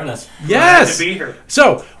 Thanks for having us. Yes. Glad to be here.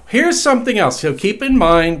 So here's something else. So keep in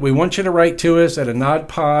mind, we want you to write to us at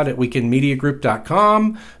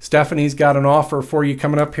anodpod@weekendmediagroup.com. Stephanie's got an offer for you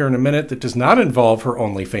coming up here in a minute that does not involve her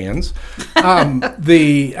OnlyFans.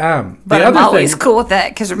 But I'm always cool with that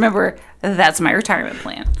because remember, that's my retirement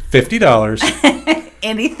plan. $50.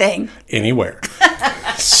 Anything. Anywhere.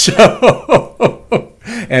 So,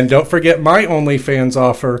 and don't forget my OnlyFans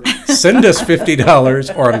offer. Send us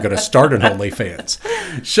 $50 or I'm going to start an OnlyFans.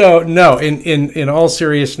 So, no, in all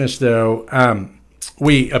seriousness, though,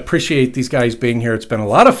 we appreciate these guys being here. It's been a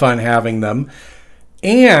lot of fun having them.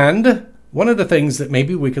 And one of the things that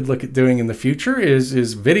maybe we could look at doing in the future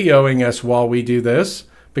is videoing us while we do this.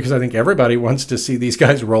 Because I think everybody wants to see these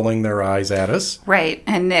guys rolling their eyes at us. Right.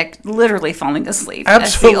 And Nick literally falling asleep.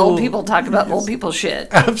 Absolutely. As the old people talk about old people shit.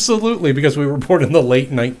 Absolutely. Because we were born in the late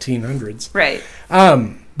 1900s. Right.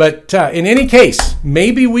 But in any case,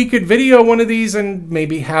 maybe we could video one of these and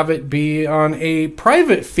maybe have it be on a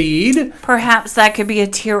private feed. Perhaps that could be a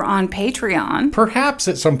tier on Patreon. Perhaps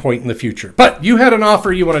at some point in the future. But you had an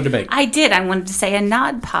offer you wanted to make. I did. I wanted to say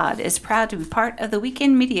AnodPod is proud to be part of the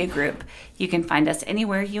Weekend Media Group. You can find us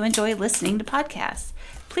anywhere you enjoy listening to podcasts.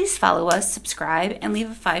 Please follow us, subscribe, and leave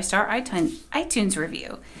a 5-star iTunes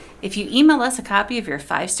review. If you email us a copy of your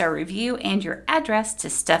 5-star review and your address to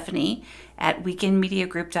Stephanie at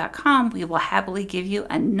weekendmediagroup.com, we will happily give you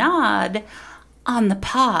a nod on the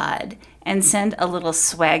pod and send a little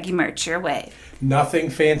swaggy merch your way. Nothing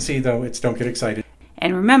fancy, though. It's don't get excited.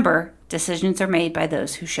 And remember, decisions are made by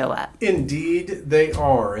those who show up. Indeed, they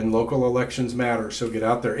are, and local elections matter, so get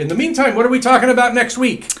out there. In the meantime, what are we talking about next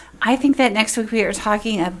week? I think that next week we are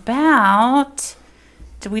talking about...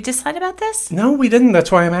 Did we decide about this? No, we didn't.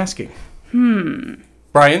 That's why I'm asking.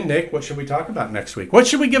 Brian, Nick, what should we talk about next week? What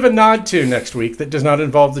should we give a nod to next week that does not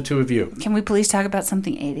involve the two of you? Can we please talk about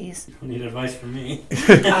something 80s? You need advice from me.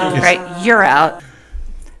 Right, you're out.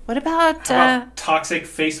 What about... toxic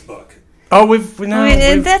Facebook? Oh,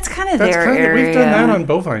 that's kind of their area. We've done that on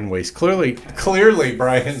bovine waste. Clearly,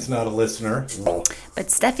 Brian's not a listener. But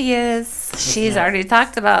Steffi is. She's already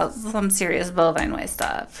talked about some serious bovine waste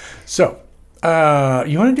stuff. So,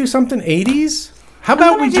 you want to do something 80s? How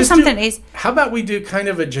about we do something 80s? How about we do kind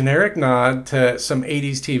of a generic nod to some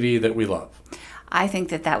 80s TV that we love? I think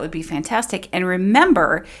that would be fantastic. And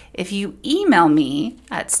remember, if you email me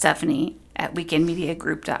at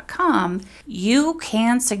stephanie@weekendmediagroup.com, you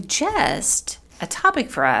can suggest a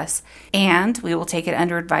topic for us, and we will take it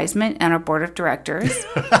under advisement and our board of directors,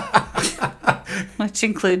 which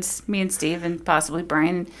includes me and Steve and possibly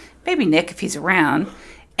Brian and maybe Nick if he's around.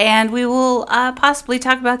 And we will possibly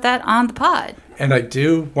talk about that on the pod. And I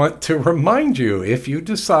do want to remind you, if you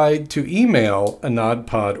decide to email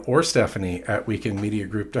AnodPod or Stephanie at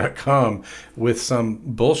weekendmediagroup.com with some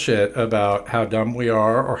bullshit about how dumb we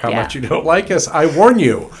are or how much you don't like us, I warn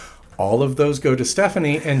you, all of those go to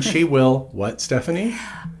Stephanie, and she will, what, Stephanie?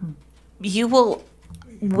 You will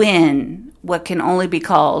win what can only be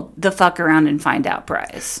called the fuck around and find out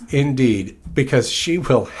prize. Indeed. Because she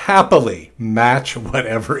will happily match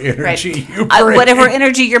whatever energy you bring. Whatever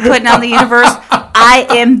energy you're putting on the universe, I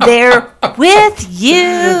am there with you.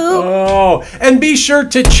 Oh, and be sure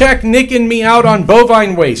to check Nick and me out on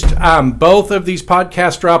Bovine Waste. Both of these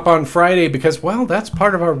podcasts drop on Friday because, well, that's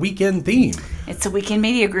part of our weekend theme. It's a Weekend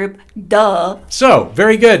Media Group. Duh. So,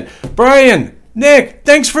 very good. Brian, Nick,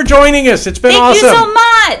 thanks for joining us. It's been awesome. Thank you so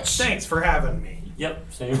much. Thanks for having me.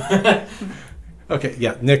 Yep, same. Okay,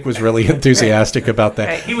 yeah, Nick was really enthusiastic about that.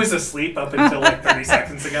 Right. He was asleep up until like 30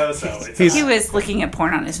 seconds ago, so it's He was looking at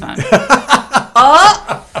porn on his phone.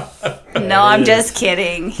 Oh! No, I'm just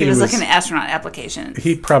kidding. He was looking at astronaut applications.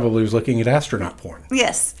 He probably was looking at astronaut porn.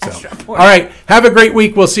 Yes, astronaut porn. All right, have a great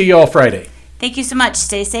week. We'll see you all Friday. Thank you so much.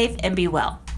 Stay safe and be well.